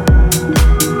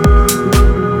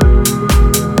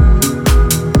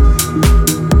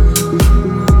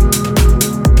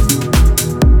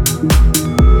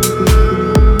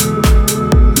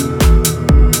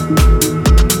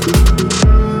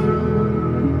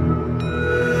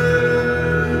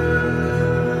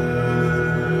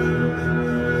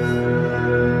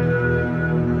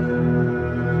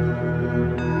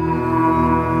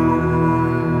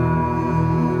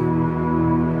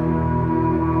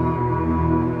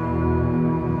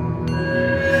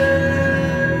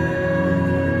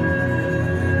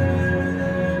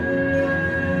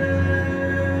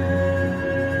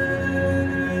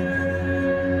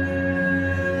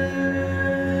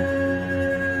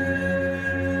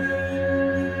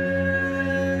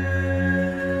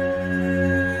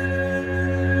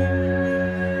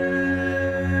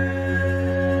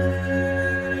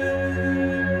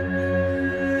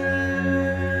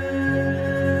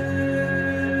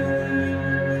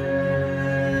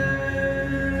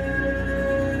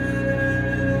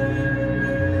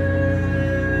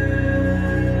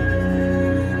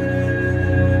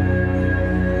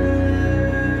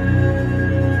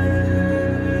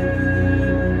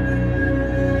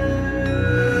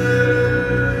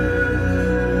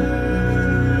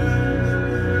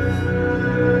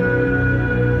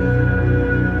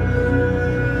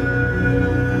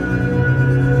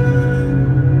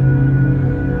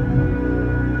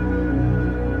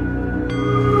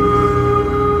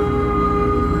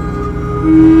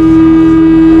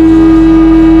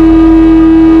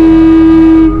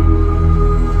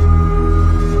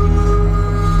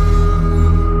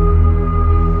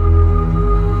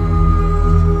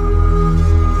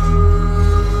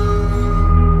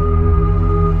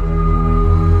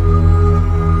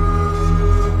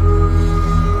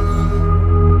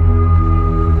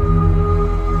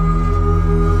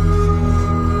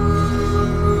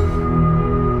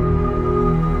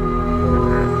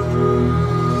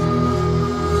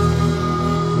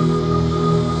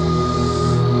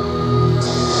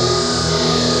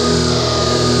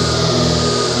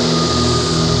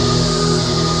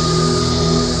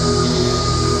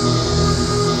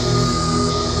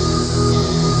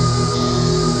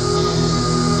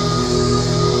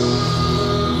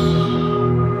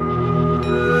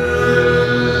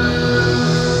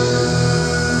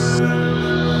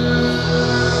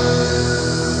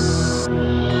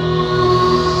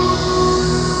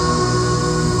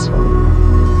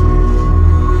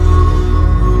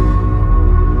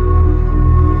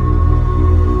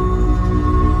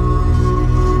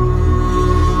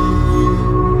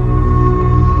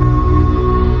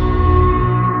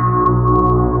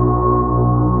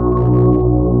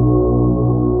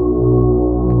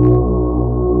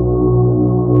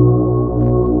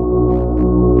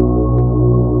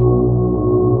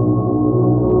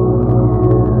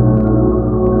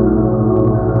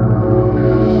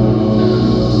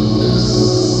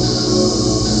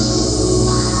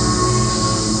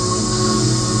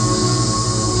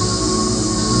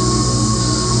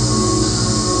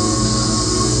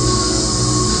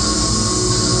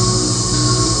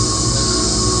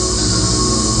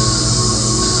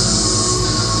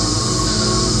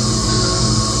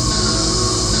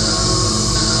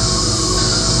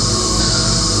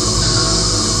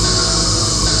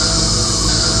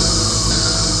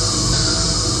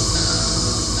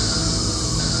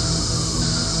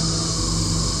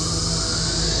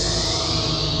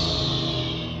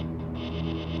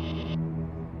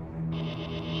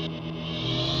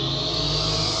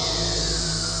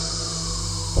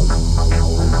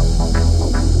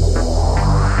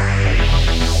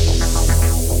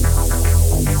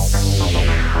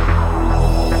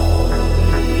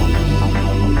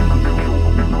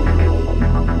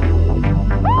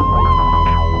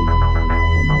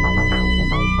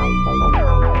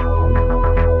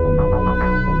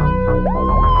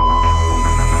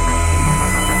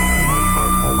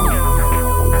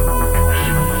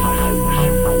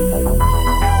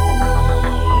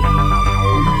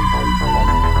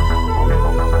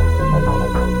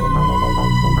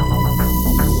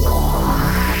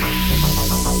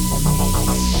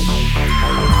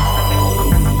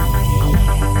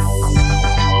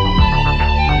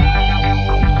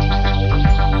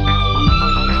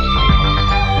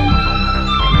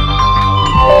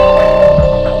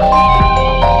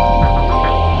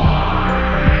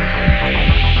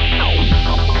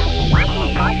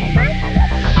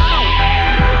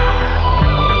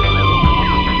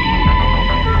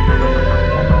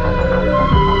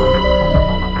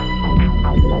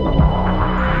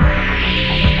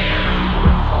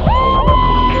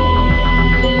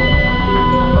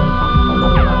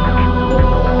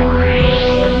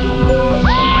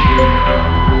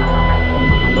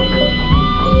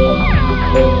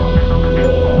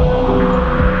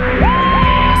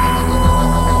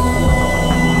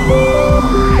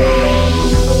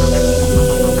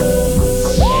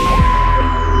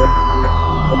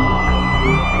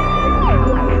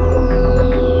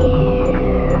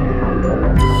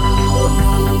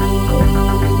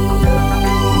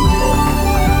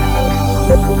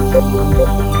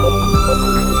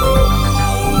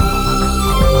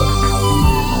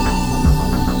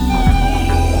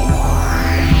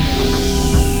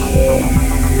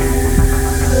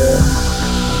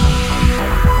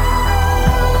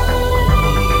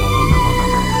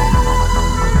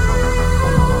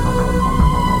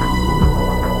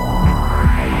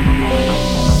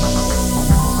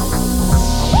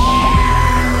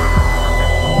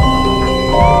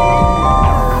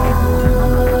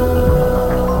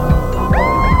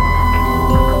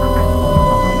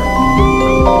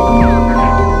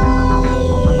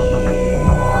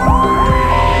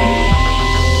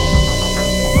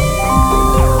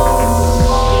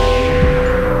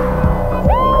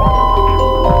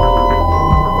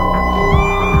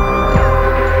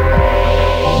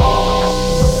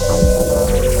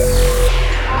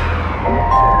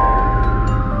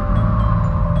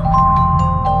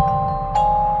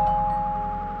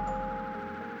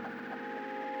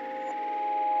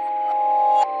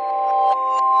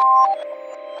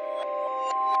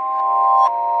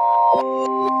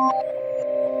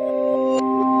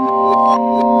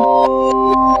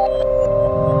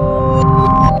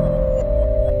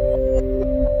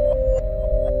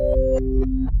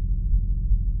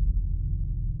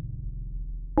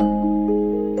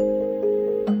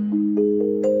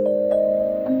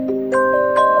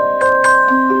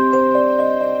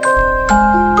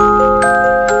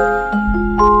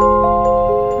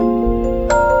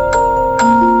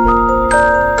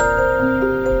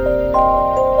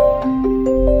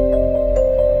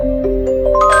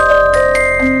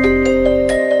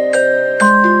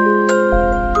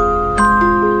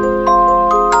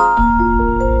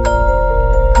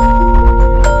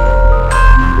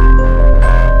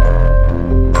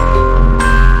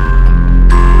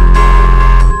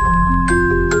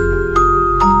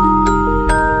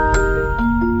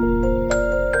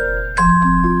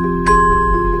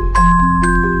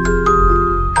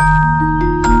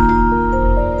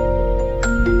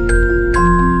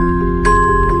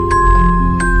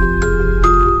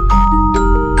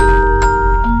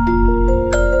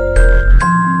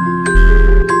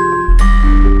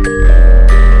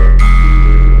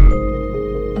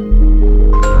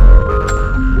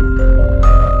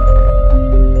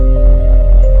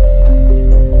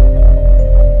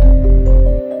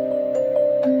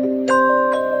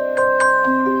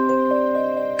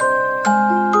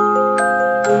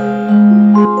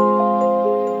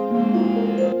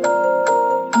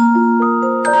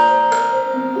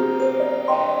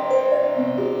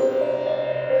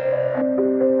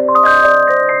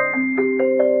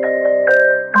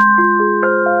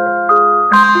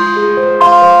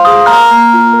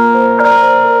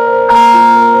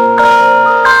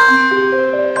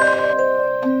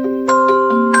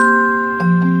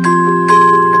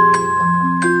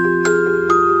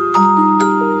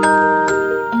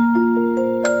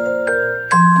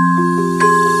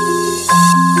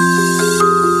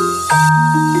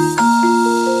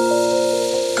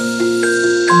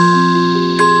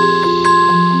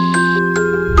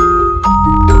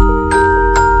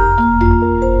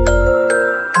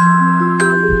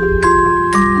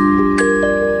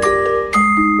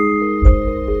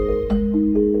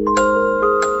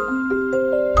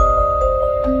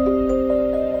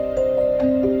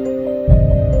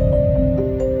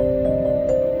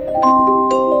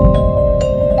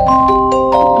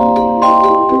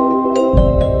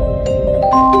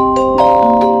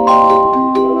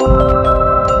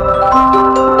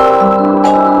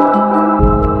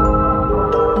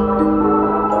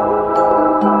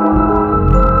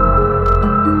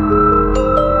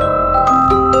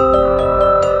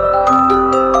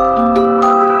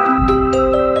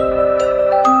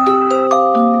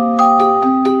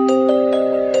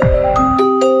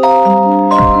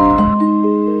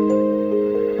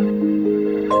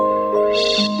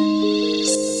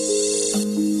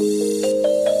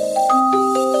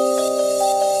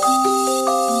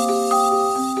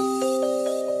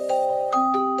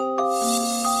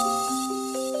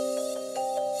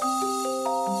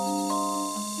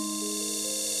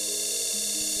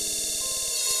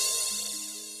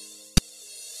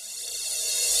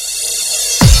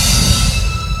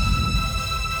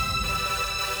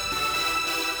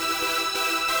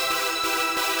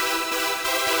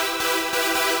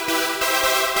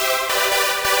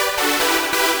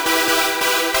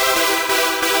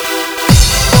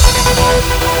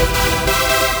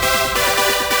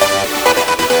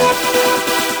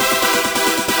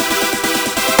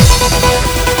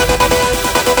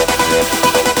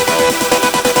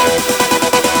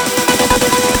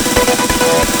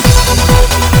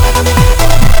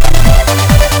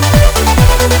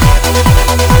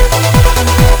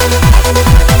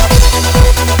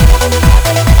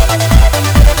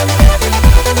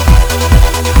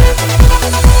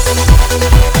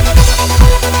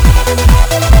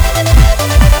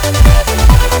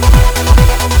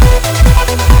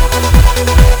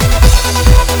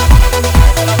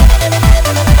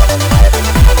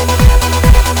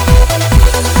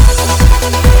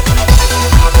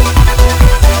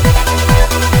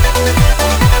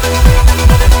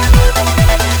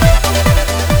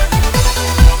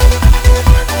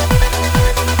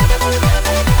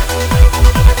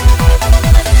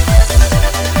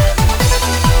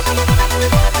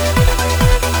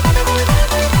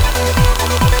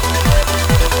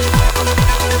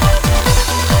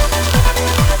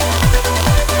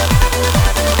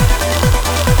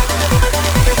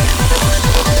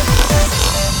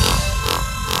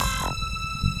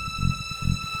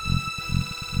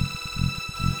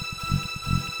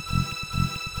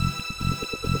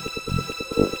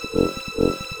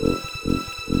 We'll be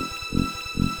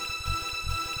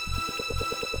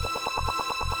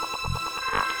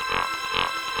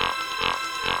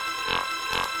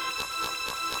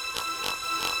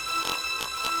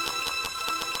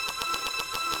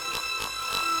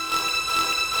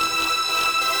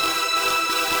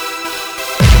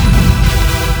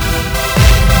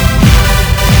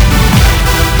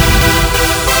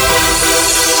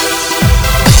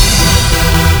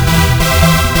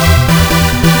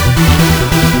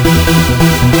right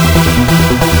back.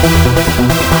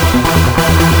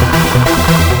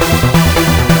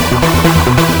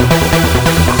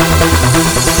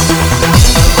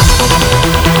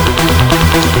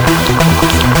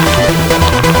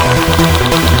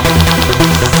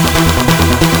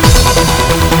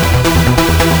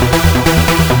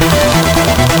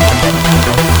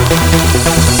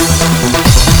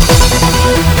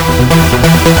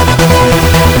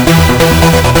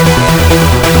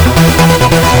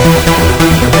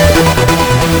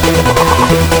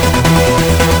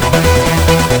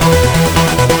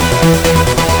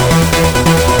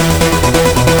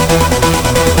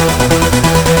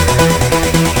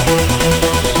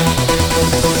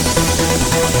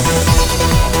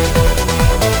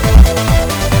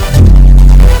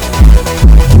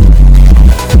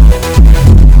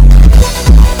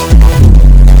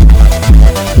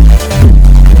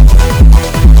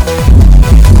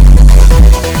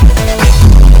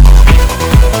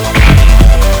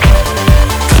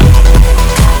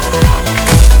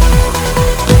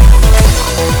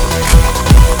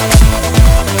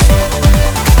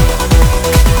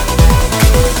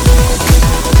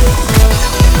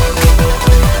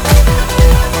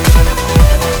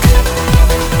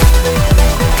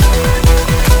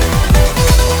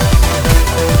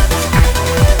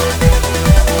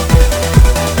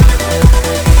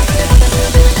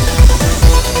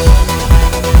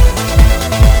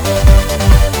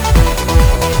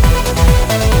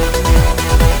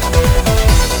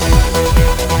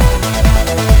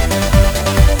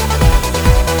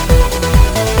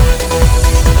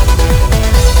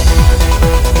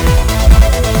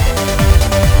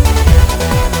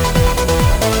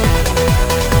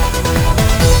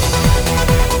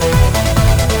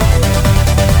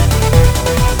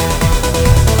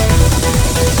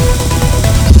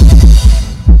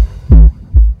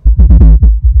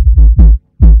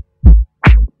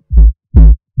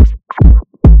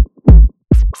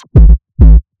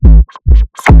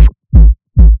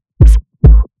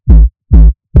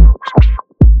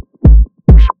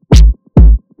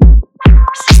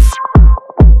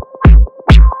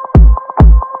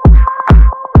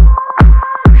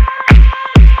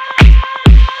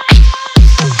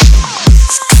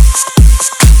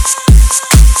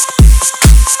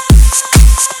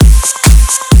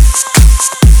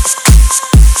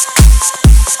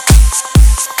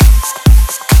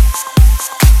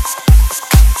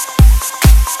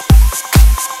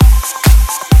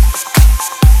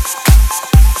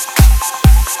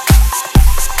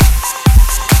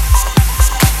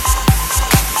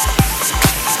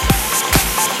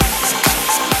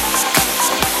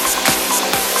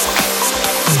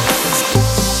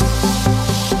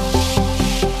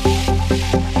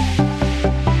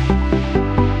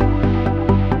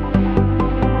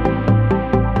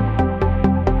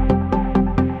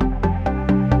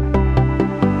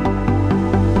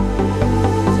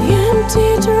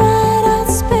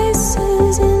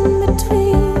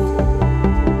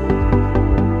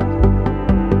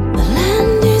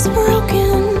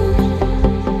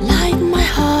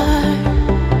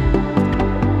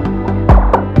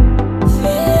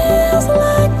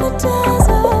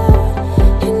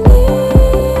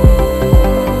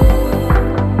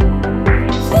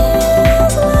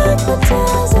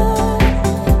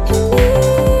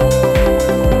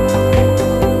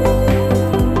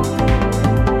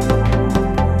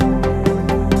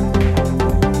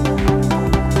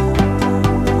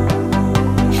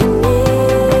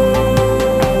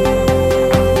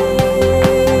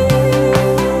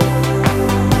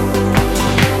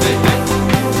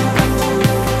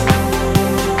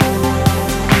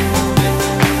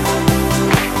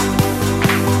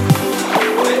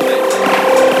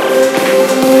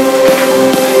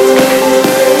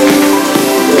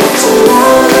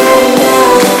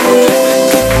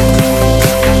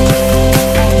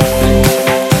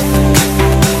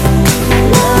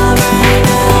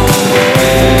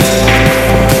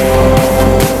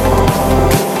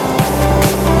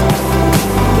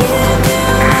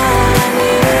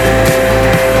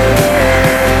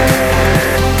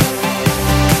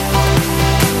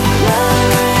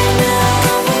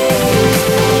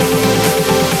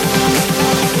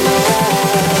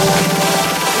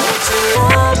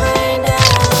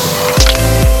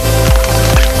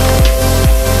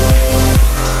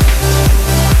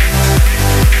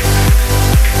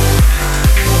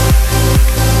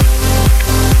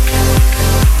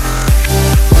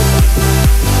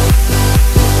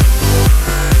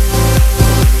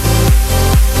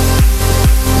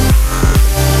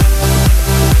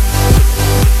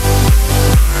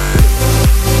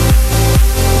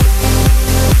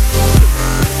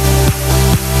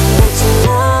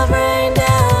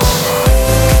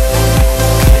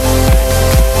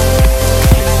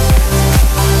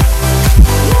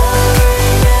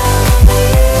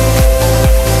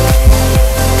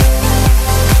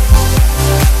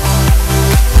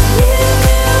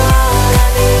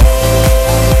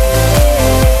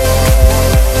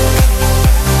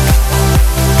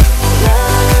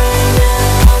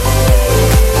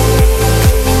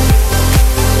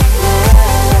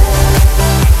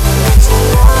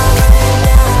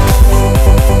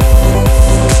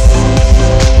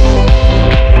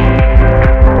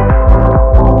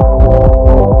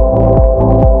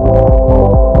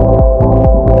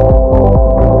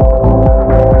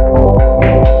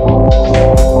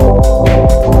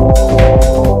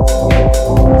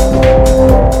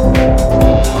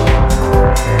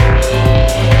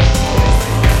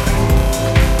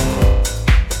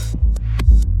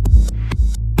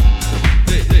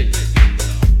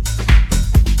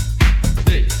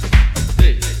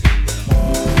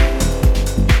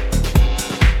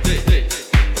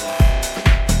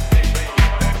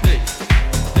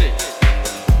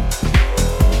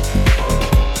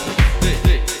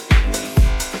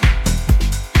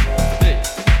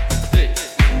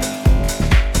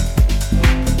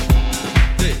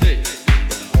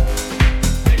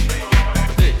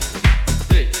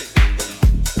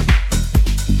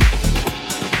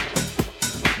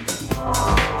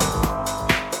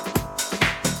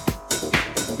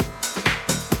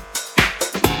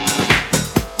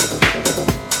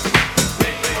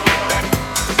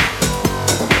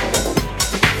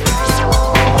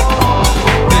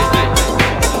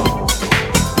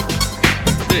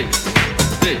 Hey.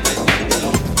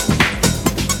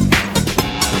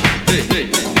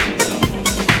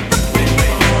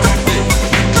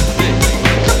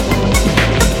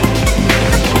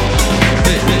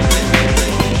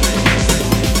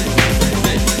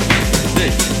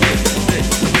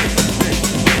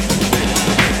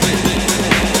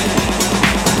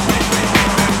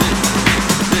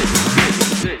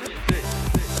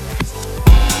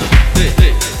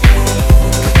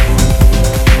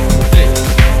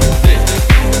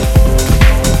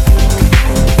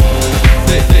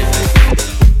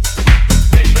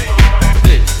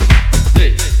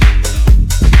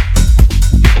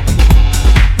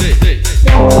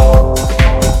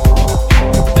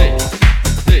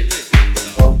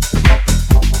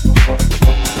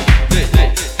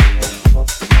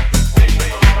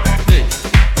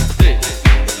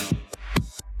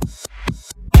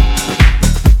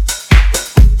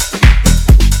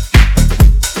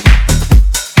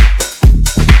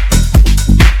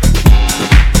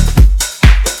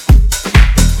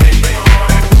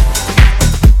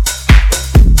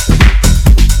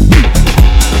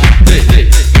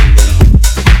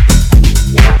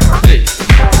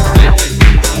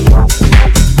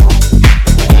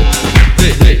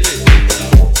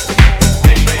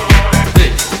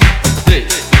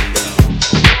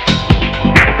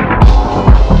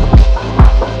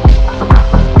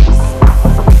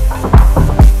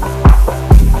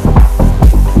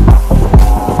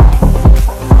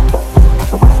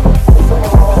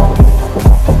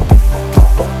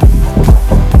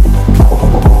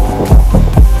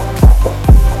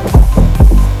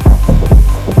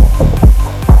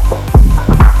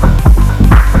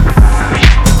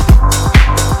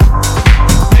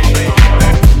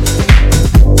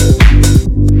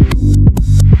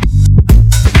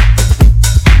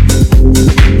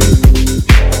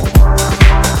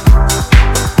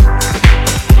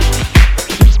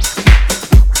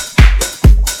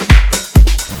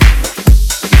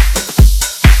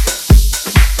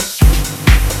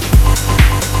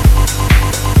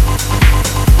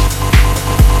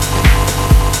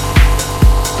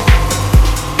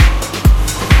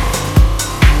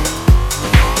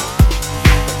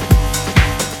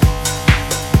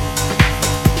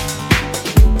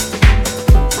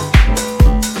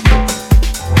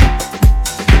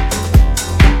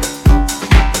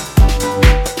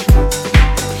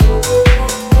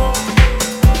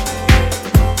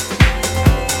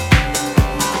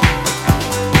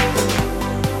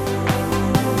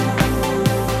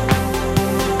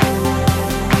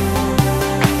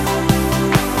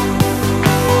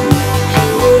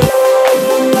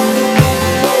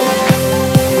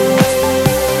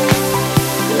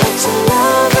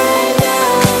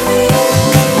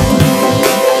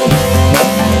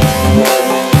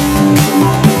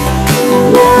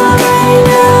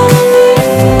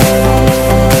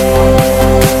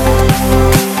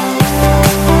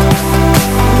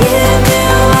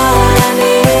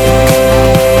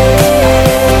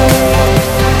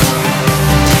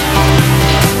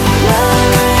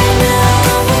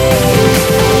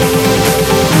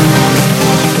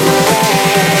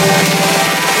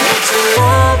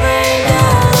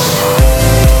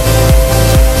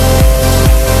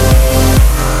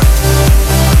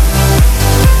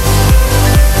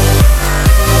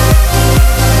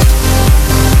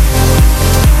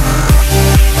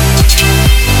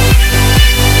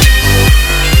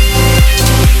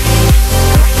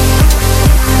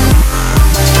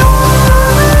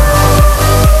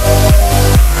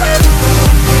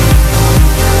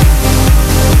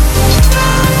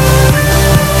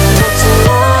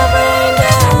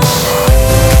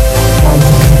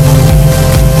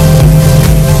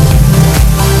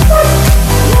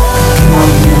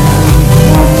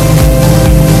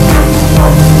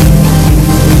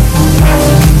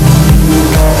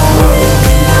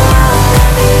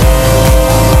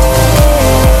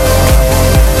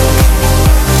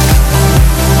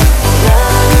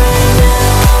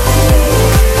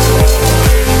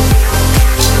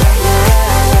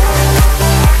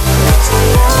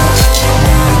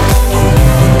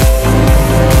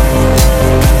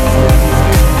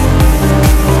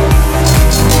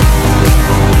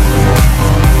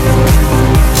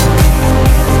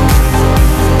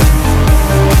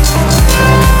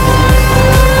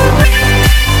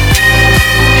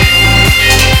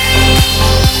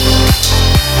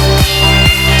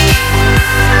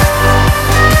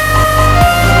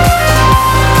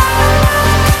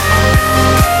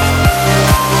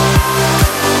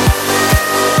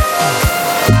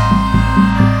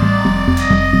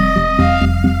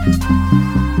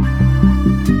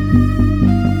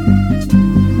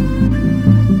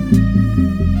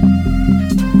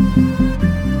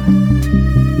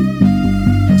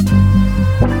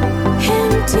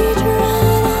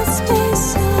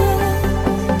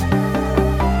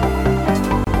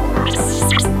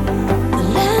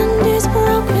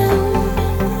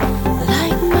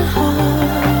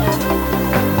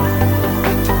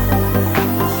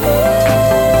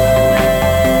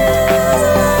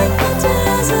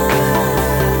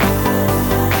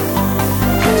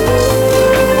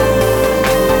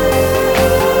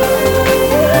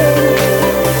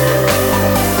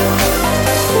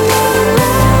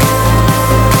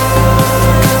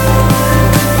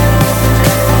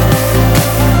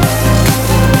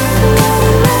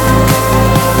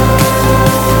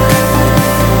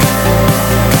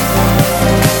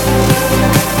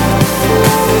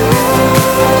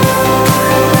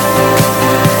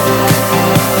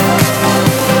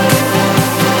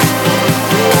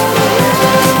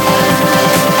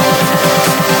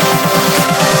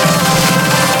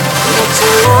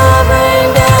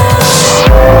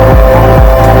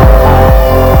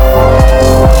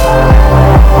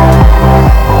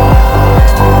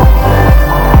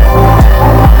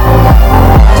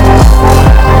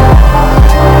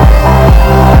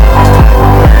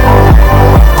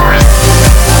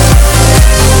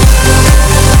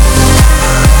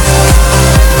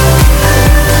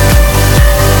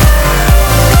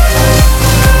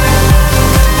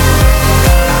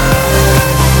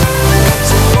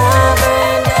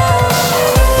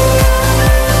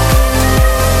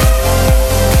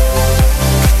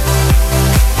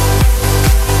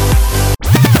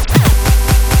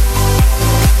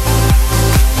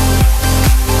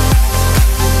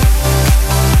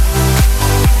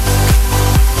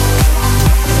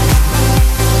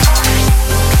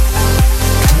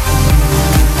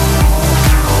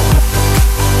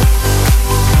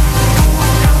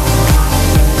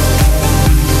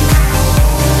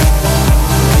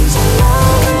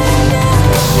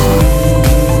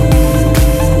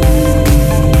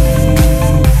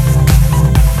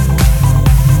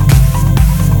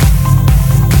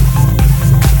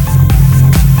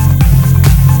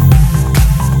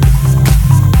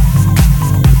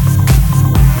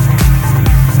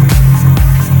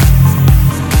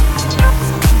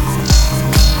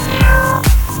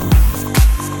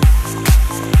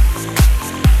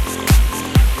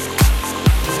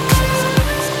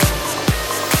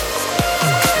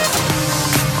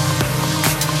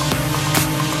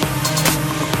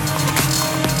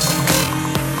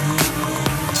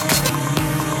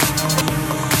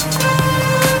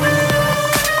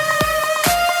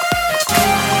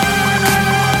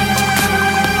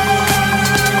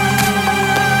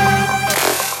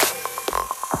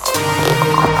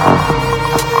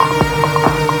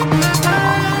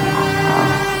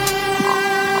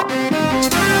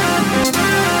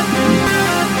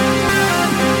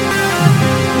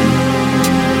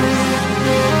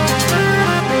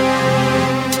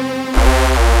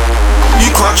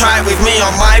 try it with me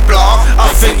on my block. I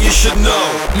think you should know.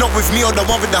 Not with me or the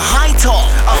one with the high top.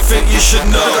 I think you should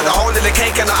know. I got the whole of the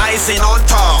cake and the icing on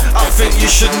top. I think you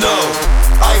should know.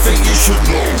 I think you should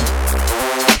know.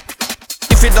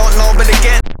 If you don't know, better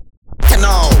get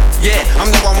no. Yeah, I'm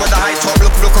the one with the high top.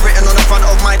 Look written on the front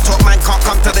of my top. Man can't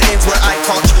come to the ends where I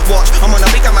coach. Watch, I'm on a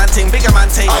bigger man ting.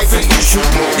 I think you should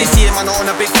know. This year man on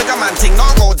a big figure man ting.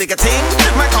 Not gold digger ting.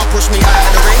 Man can't push me out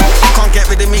of the ring. Can't get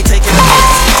rid of me taking the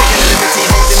hits. Taking the liberty,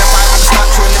 holding the fire and the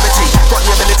statue of liberty. Got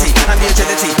the ability and the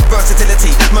agility,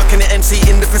 versatility. Murking the MC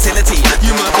in the facility.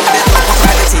 You murk me, there's no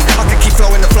possibility. I can keep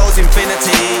flowing, the flow's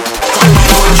infinity.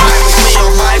 Come on, try with me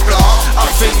on my block. I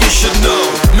think you should know.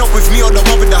 Not with me or the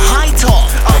one with the high top.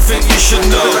 I think you should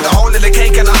know. We got the whole of the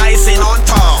cake and the icing on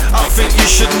top. I think you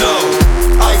should know.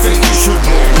 I think you should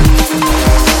know.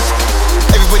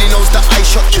 Everybody knows that I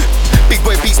shot you. Big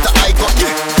boy beats that I got you.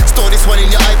 Store this one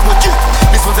in your iPod you.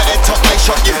 This one's a head top, I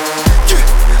shot you.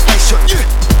 I shot you.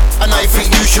 And I think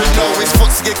you should know. It's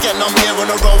Foxy again, I'm here on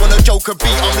a roll on a Joker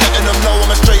beat. I'm letting them know I'm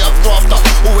a straight up grafter.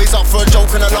 Always up for a joke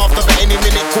and a laughter, but any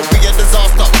minute could be a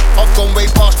disaster. I've gone way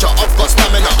past ya, I've got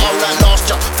stamina, all like last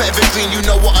ya. Forever green, you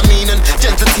know what I mean. And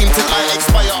gentle team till I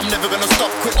expire. I'm never gonna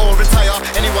stop, quit or retire.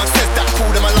 Anyone says that,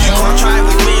 call them a liar. You can't try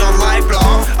with me on my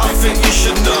block. I think you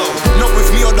should know. Not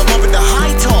with me or the one with the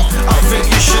high top. I think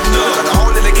you should know. Got the whole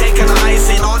of the cake and the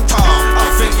icing on top. I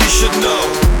think you should know.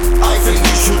 I think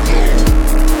you should know.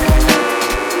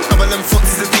 Them foot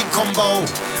is a deep combo,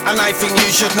 and I think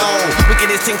you should know.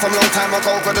 Wickedest thing from long time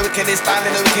ago. Got the wickedest style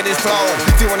and the wickedest flow.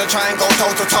 If you wanna try and go toe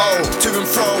to toe, to and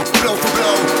fro, blow for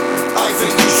blow, I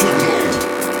think you should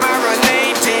know.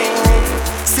 Marinating,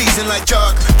 season like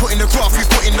jerk. Put in the graft, you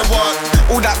put in the work.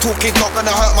 All that talking's not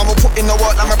gonna hurt, mama. Put in the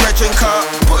work, like my brethren Kurt.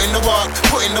 Put in the work,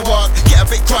 put in the work. Get a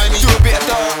bit grimy, do a bit of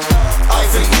dirt. I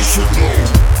think you should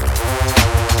know.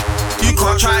 You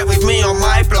can't try it with me on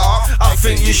my block. I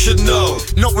think you should know.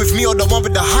 Not with me or the one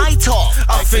with the high top.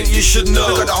 I think you should know.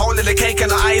 We got the whole of the cake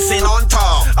and the icing on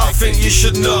top. I think you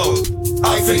should know.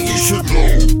 I think you should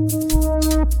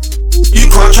know. You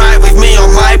can't try it with me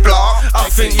on my block. I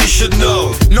think you should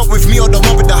know. Not with me or the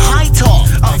one with the high top.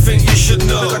 I think you should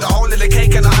know. We got the whole of the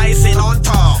cake and the icing on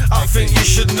top. I think you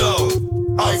should know.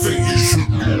 I think you should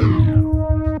know.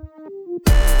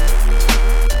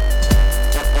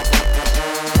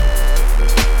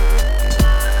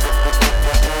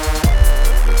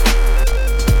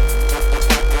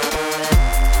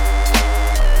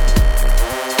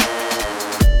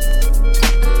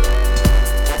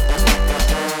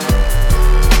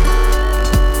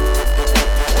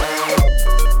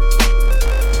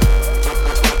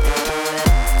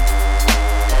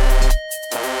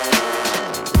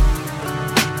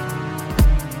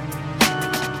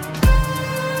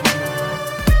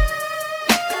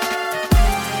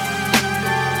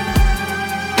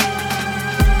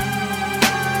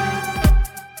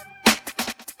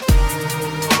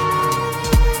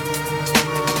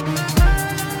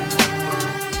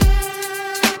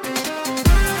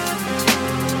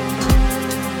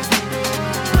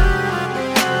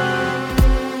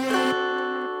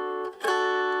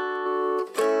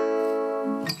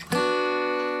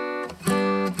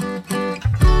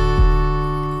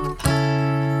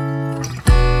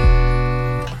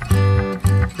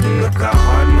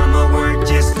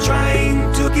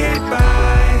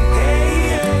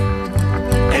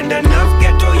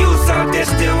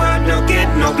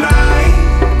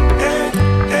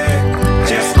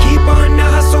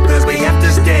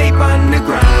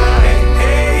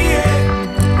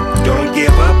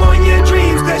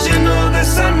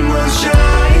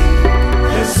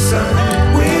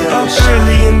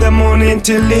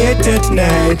 Till late at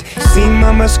night, seen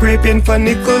mama scraping for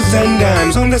nickels and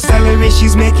dimes. On the salary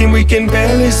she's making, we can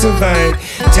barely survive.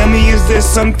 Tell me, is there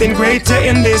something greater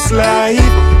in this life?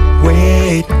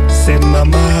 Wait, said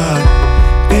mama.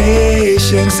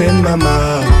 Patience, said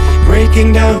mama.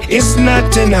 Breaking down is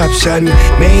not an option.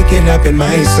 Make it happen,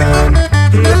 my son.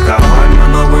 Look how hard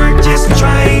mama worked just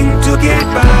trying to get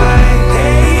by.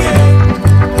 Hey,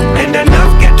 and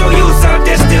enough ghetto youths out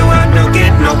there still want to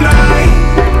get no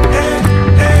blind.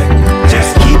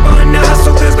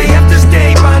 So cause we have to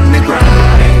stay on the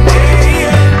grind.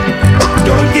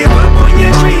 Don't give up on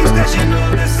your dreams, cause you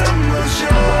know the sun will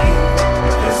shine.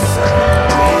 The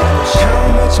sun will shine. How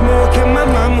much more can my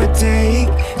mama take?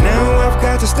 Now I've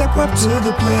got to step up to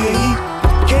the plate.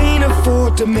 Can't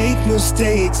afford to make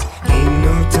mistakes. Ain't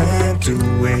no time to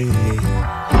wait.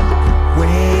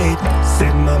 Wait,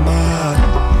 said mama.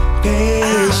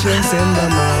 Patience, said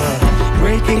mama.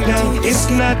 Breaking down,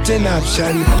 it's not an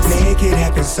option. Make it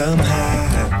happen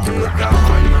somehow. Look how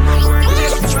hard mama worked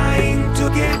just trying to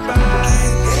get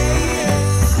by.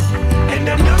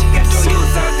 enough ghetto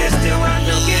youths out there still want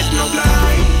to get no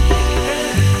blind.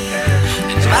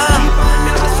 Just keep on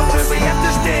the hustle 'cause we have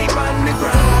to stay on the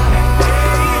grind.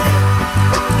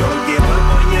 Don't give up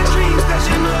on your dreams 'cause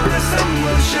you know the sun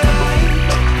will shine.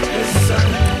 The sun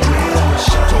will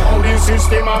shine. To how the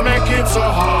system a make it so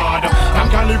hard. From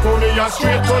California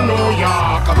straight to New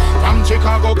York. From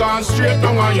Chicago gone straight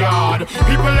down a yard.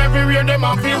 People everywhere them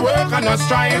have to work and a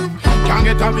strive. Can't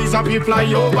get a visa, people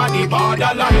fly over the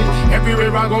borderline.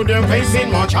 Everywhere I go, they're facing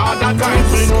much harder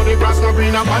times. We know the grass not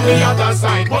green up on the other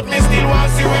side, but me still want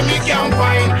to see where me can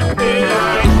find.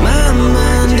 Yeah. My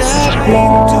mind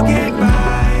to get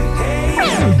by. Hey.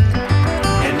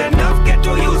 And enough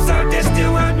ghetto youths out there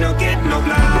still want to get no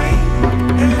blind.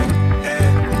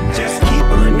 Just keep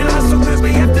on the hustle 'cause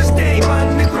we have to stay on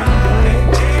the grind.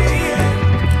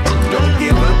 Don't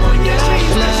give up on your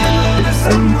dreams 'cause you know the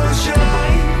sun will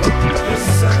shine. The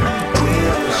sun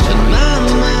will shine. my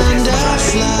mind I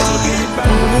fly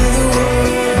over the world.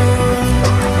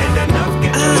 And enough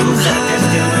ghetto youths out there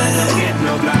still want to get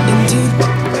no blind.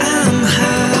 I'm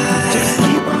high. Just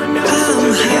keep on the hustle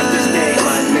 'cause we have to stay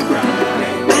on the grind.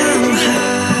 I'm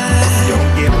high.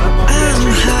 Don't give up on your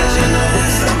dreams 'cause you know the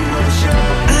sun will shine.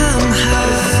 I'm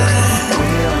high.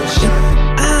 Will shine.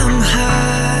 I'm high.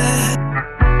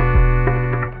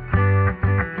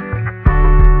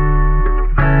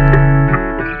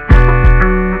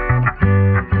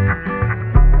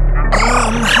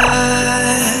 I'm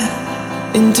high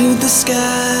into the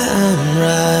sky. I'm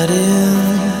riding.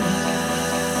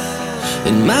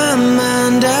 In my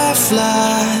mind, I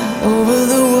fly over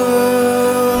the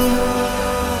world.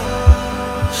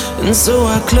 And so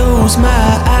I close my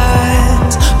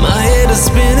eyes. My head is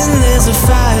spinning, there's a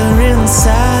fire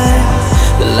inside.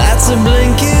 The lights are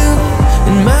blinking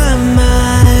in my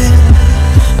mind.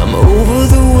 I'm over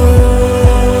the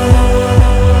world.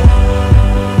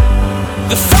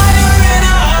 The fire in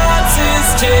our hearts is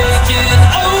taking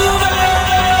over.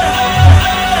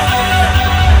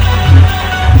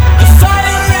 The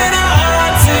fire in our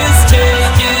hearts is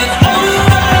taking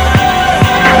over.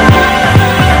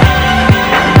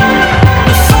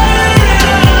 The fire in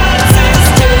our hearts is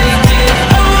taking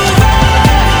over.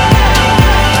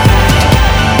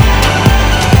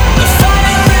 The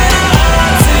fire in our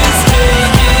hearts is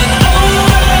taking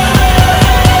over.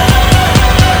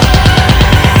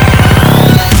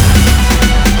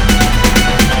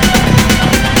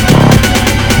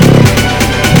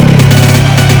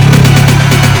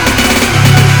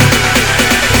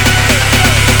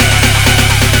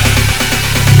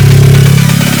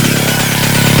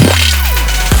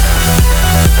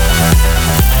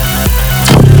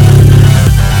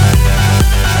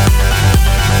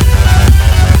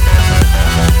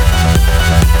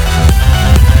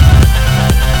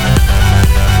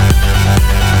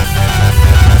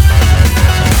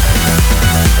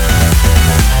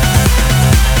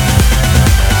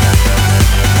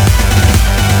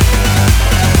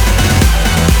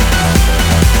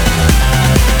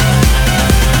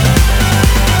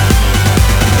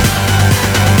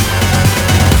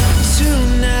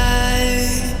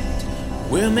 Tonight,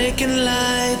 we're making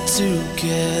light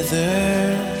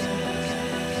together.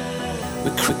 We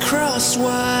cross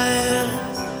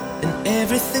wires and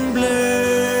everything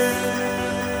blurs.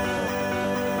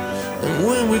 And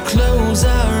when we close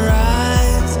our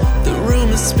eyes, the room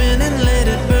is spinning, let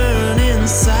it burn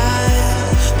inside.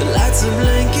 The lights are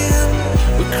blinking,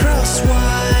 we cross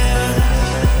wires,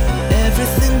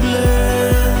 everything blurs.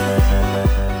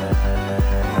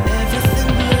 Everything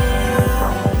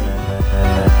blurs.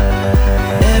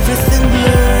 Everything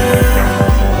blurs.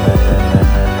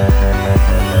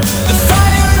 The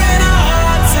fire in our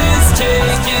hearts is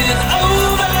taking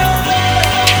over.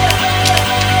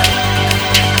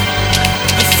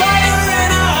 The fire in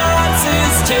our hearts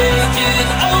is taking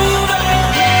over.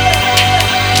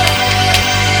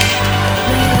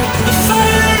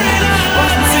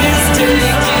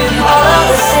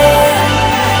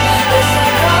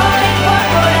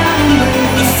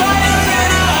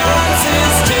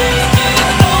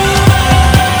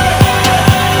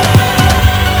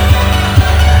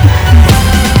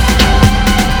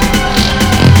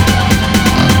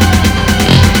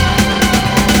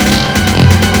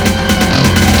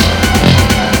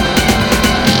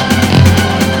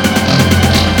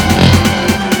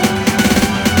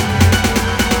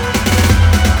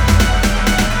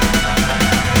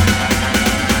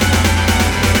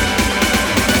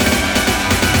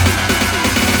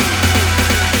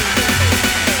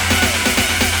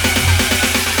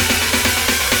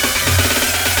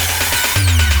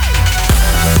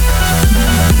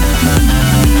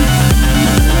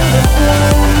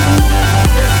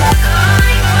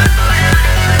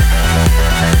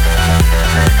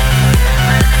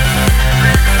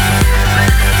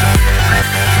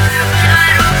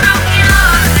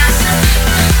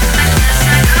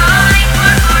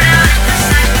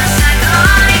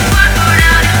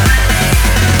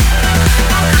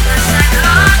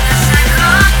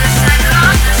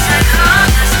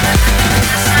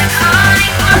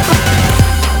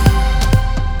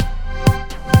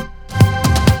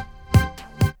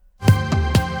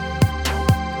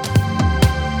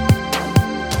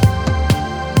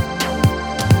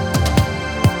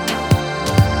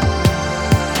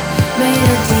 made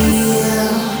a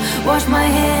deal. Wash my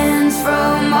hands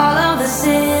from all of the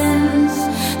sins.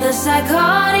 The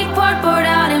psychotic part poured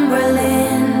out in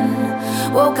Berlin.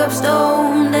 Woke up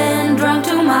stoned and drunk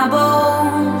to my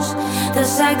bones. The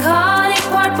psychotic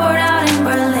part poured out in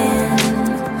Berlin.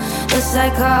 The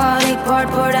psychotic part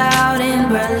poured out in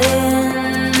Berlin.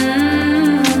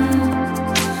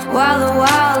 While the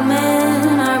wild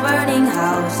men are burning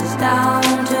houses down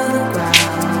to the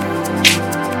ground.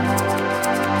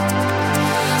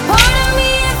 Pardon me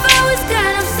if I was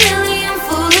kind of silly and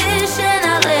foolish, and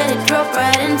I let it drop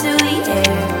right into the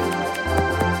air.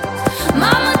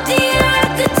 Mama dear, I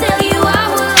could tell you I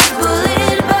was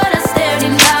bullied, but I stared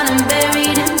him down and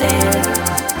buried him there.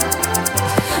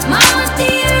 Mama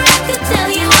dear, I could tell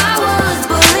you I was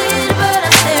bullied, but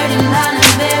I stared him down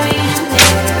and buried him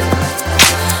there.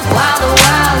 While the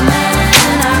wild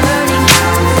men are burning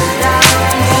houses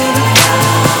down to the ground.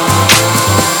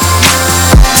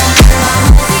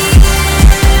 Mama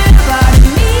dear, pardon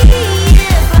me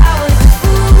if I was a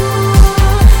fool.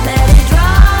 Let it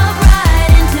drop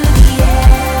right into the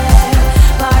air.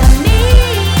 Pardon me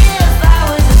if I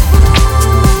was a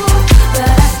fool, but I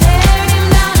stared him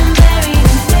down and buried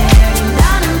him, stared him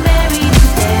down and buried him,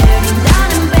 stared him down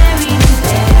and buried him,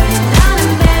 stared him down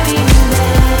and buried him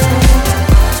there.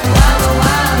 While the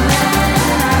wild men are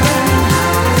burning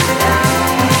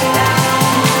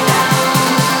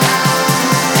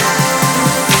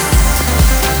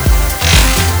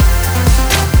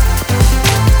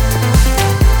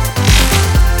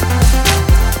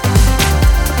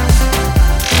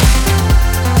down, down,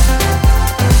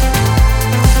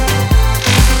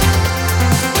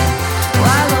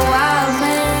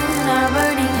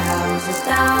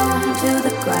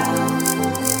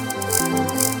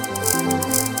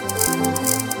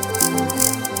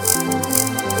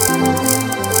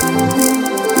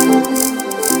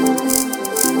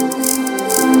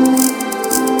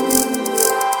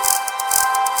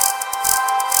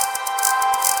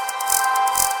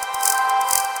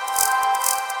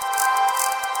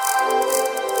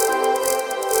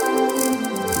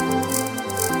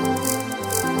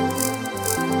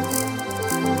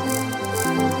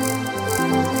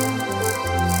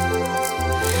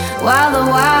 While the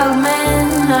wild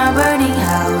men are burning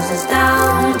houses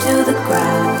down to the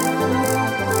ground.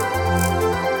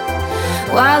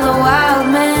 While the wild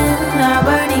men are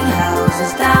burning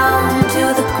houses down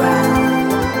to the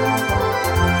ground.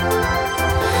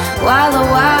 While the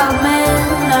wild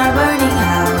men are burning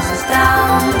houses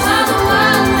down to the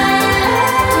ground.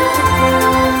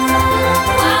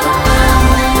 While the wild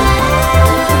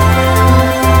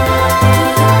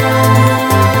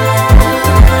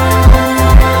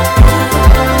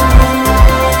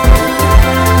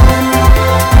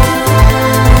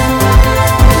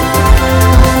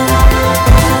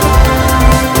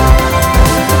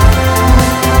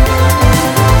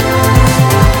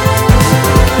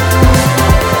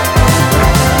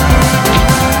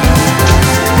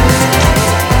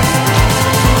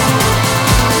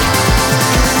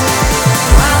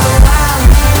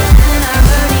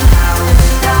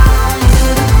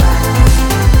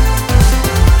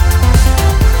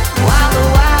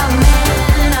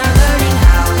men are burning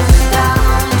houses down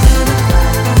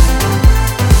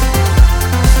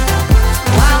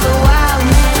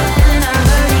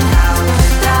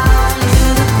to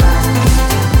the ground.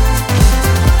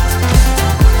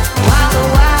 While the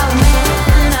wild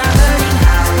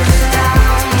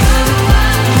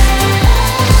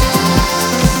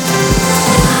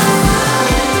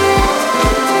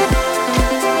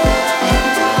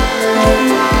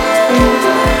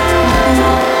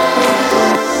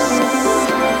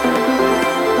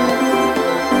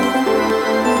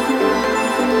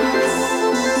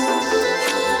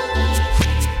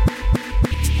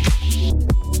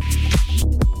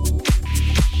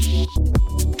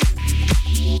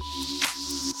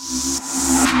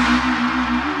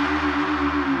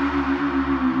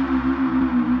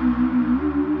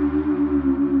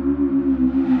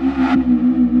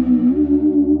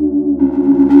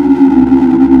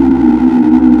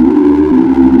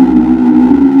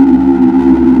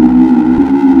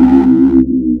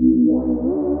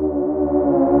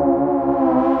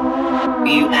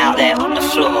You out there on the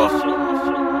floor,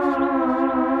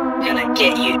 gonna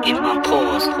get you in my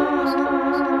paws.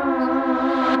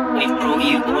 We brought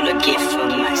you all a gift for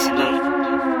maximum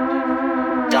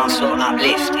dancehall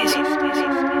uplift, is it?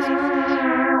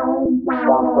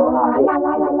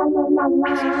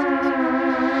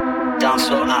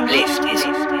 Dancehall uplift, is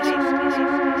it?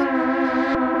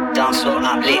 Dancehall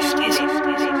uplift, is it?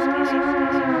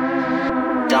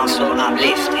 Dancehall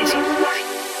uplift, is it?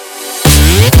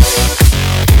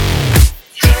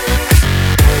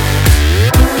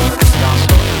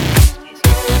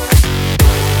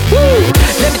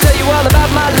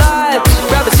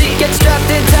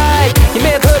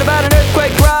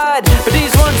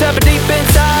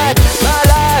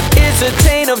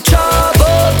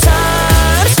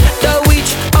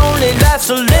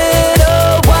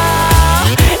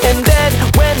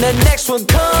 one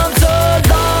comes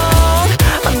along,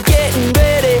 I'm getting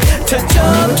ready to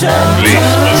jump, jump,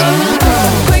 jump.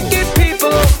 Wicked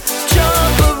people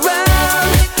jump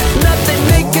around, nothing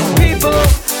making people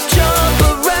jump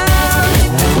around,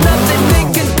 nothing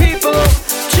making people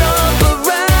jump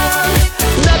around,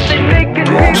 nothing making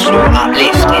people. Danseur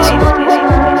uplift, is it?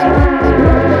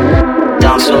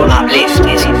 Danseur uplift,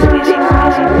 is it?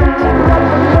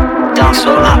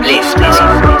 Danseur uplift, is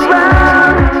it?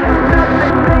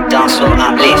 Danseur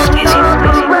uplift, is it?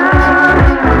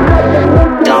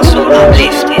 Danseur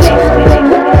uplift, is it?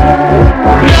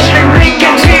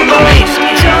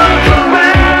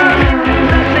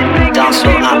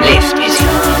 Danseur uplift, is it?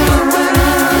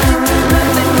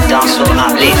 Danseur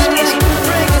uplift, is it?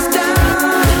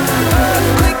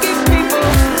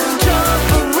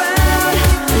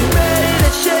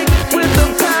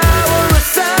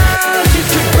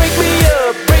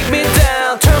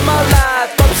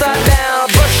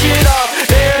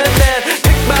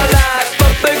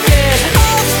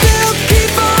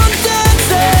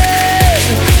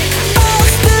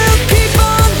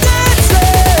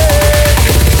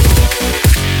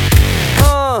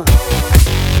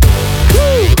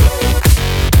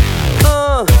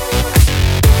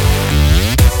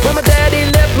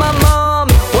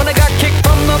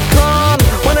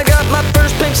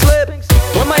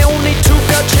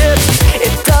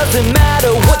 Doesn't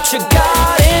matter what you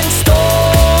got in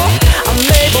store, I'm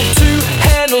able to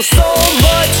handle so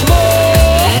much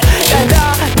more, and I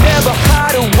never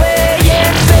hide away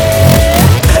in there.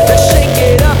 Let's shake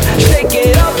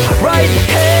it up right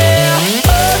here.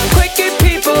 Earthquakey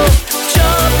people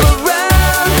jump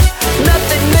around,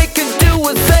 nothing they can do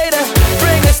is say to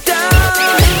bring us down.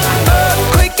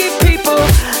 Earthquakey people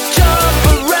jump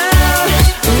around,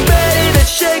 ready to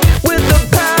shake with the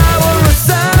power of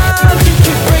sound.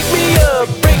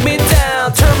 Break me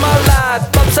down, turn my life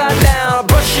upside down,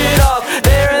 brush it off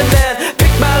there and then,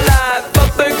 pick my life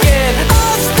up again.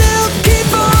 I'll still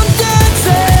keep on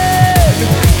dancing,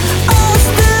 I'll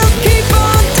still keep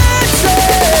on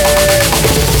dancing.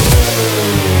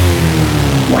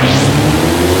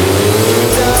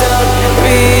 Don't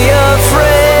be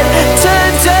afraid to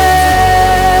dance.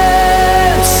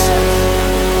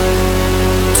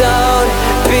 Don't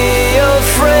be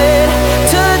afraid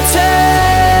to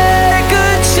take a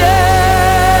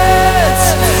chance.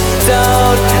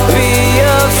 Don't be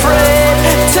afraid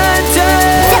to dance.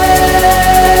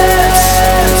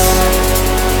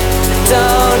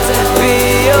 Don't be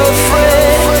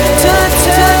afraid to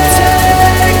take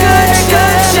a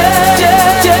chance.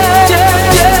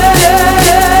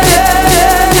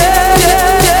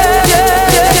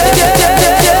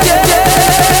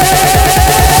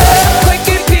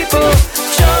 Wicked people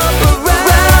jump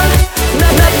around,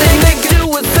 nothing they can do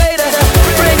is say to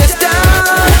bring us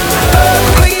down.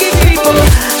 Wicked people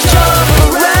jump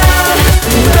around,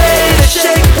 ready to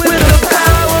shake with the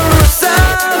power of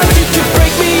sound. You can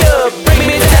break me up, break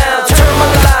me down, turn my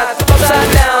life upside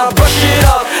down, brush it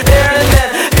off there and then,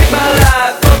 pick my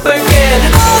life up again.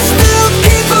 I'll still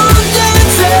keep on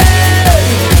dancing,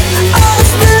 I'll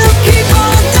still keep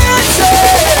on dancing.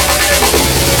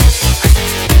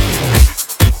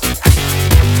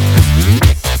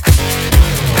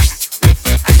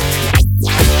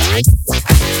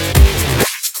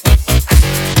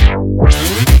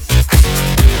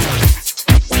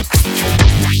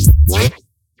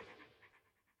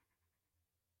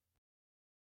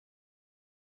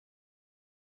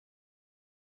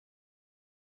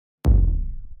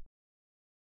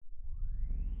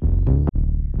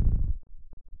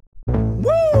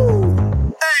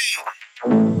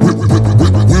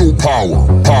 Willpower,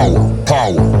 power,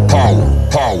 power,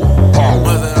 power, power,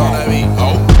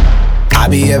 power. I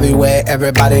be everywhere,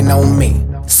 everybody know me.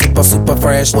 Super, super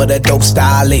fresh with a dope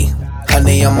style.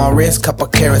 Honey on my wrist, couple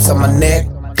carrots on my neck.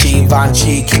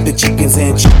 Givenchy, keep the chickens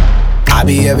in check. I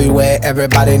be everywhere,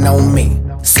 everybody know me.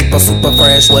 Super, super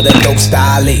fresh with a dope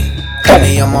style.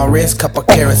 Honey on my wrist, couple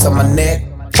carrots on my neck.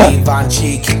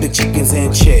 Givenchy, keep the chickens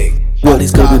in check. All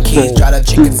these car keys, drive the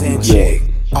chickens in check.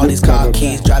 All these car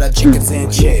keys, drive the chickens in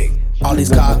check. All these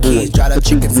car keys, drive the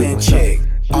chickens in check.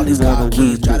 All these car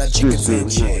keys, drive the chickens in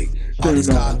check. All these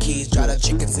car keys, drive the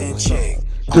chickens in check.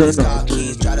 All these car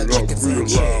keys, drive the chickens in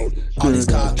check. All these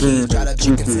car keys, drive the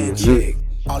chickens in check.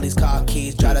 All these car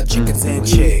keys, drive the chickens in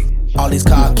check. All these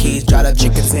car keys, drive the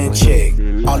chickens in check.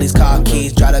 All these car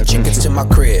keys, drive the chickens to my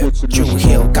crib. True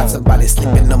Hill, got somebody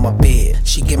sleeping on my bed.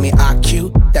 She give me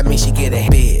IQ, that means she get a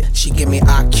bed. She give me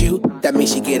IQ, that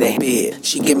means she get a bed.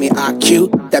 She give me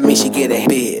IQ, that means she get a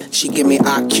bed. She give me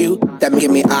IQ, that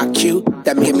give me IQ,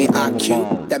 that give me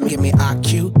IQ, that give me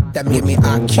IQ, that give me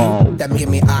IQ, that give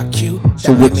me IQ.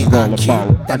 So what's it all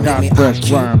about? I got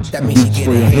fresh rhymes, beats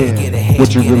for your head.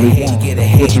 What you really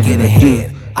want, what you really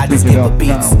do. I just give her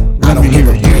beats, I don't give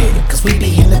her bread. Cause we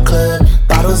be in the club,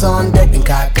 bottles on deck, and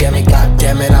goddamn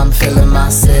it, I'm feeling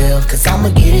myself. Cause I'ma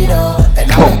get it all,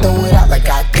 and I'ma throw it out like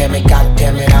goddamn it,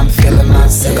 I'm feeling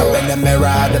myself. Look up in the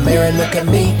mirror, look at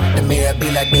me. The mirror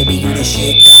be like, baby, you the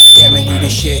shit. Goddamn it, you the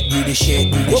shit, you the shit,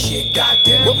 you the shit.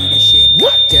 Goddamn it, you the shit.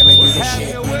 Goddamn it, you the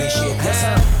shit, you the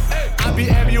shit. I be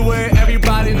everywhere,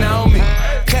 everybody know me.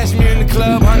 Catch me in the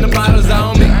club, 100 bottles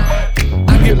on me.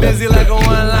 I get busy like a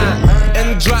one line.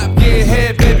 And the drop, get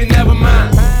head, baby, never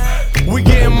mind. We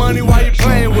getting money while you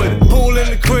playing with it. Pool in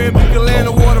the crib, you can land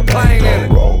a water plane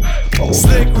in it.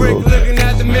 Slick Rick looking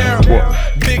at the mirror.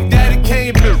 Big Daddy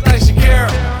Kane, bitch like Shakira.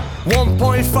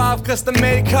 1.5 custom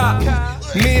made cop.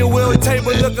 Me and Will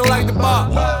table looking like the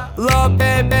bar. Love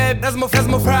bad, that's my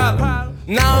problem.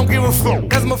 Now I don't give a fuck,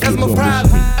 that's my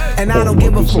problem. And I don't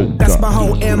give a fuck, that's my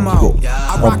whole MO.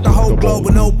 I rock the whole globe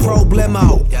with no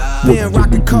problemo. Been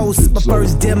rockin' coast since my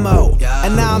first demo.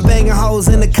 And now I'm banging hoes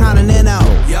in the Continental.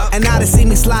 And now they see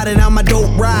me sliding on my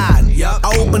dope ride.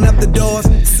 I open up the doors,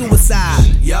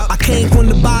 suicide. I came from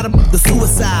the bottom, the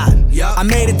suicide. I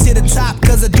made it to the top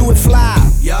cause I do it fly.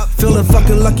 Feeling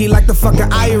fucking lucky like the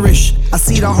fucking Irish. I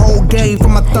see the whole game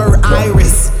from my third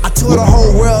iris. I tour the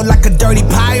whole world like a dirty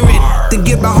pirate. Then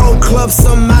give the whole club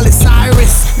some Miley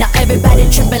Cyrus. Now everybody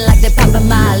tripping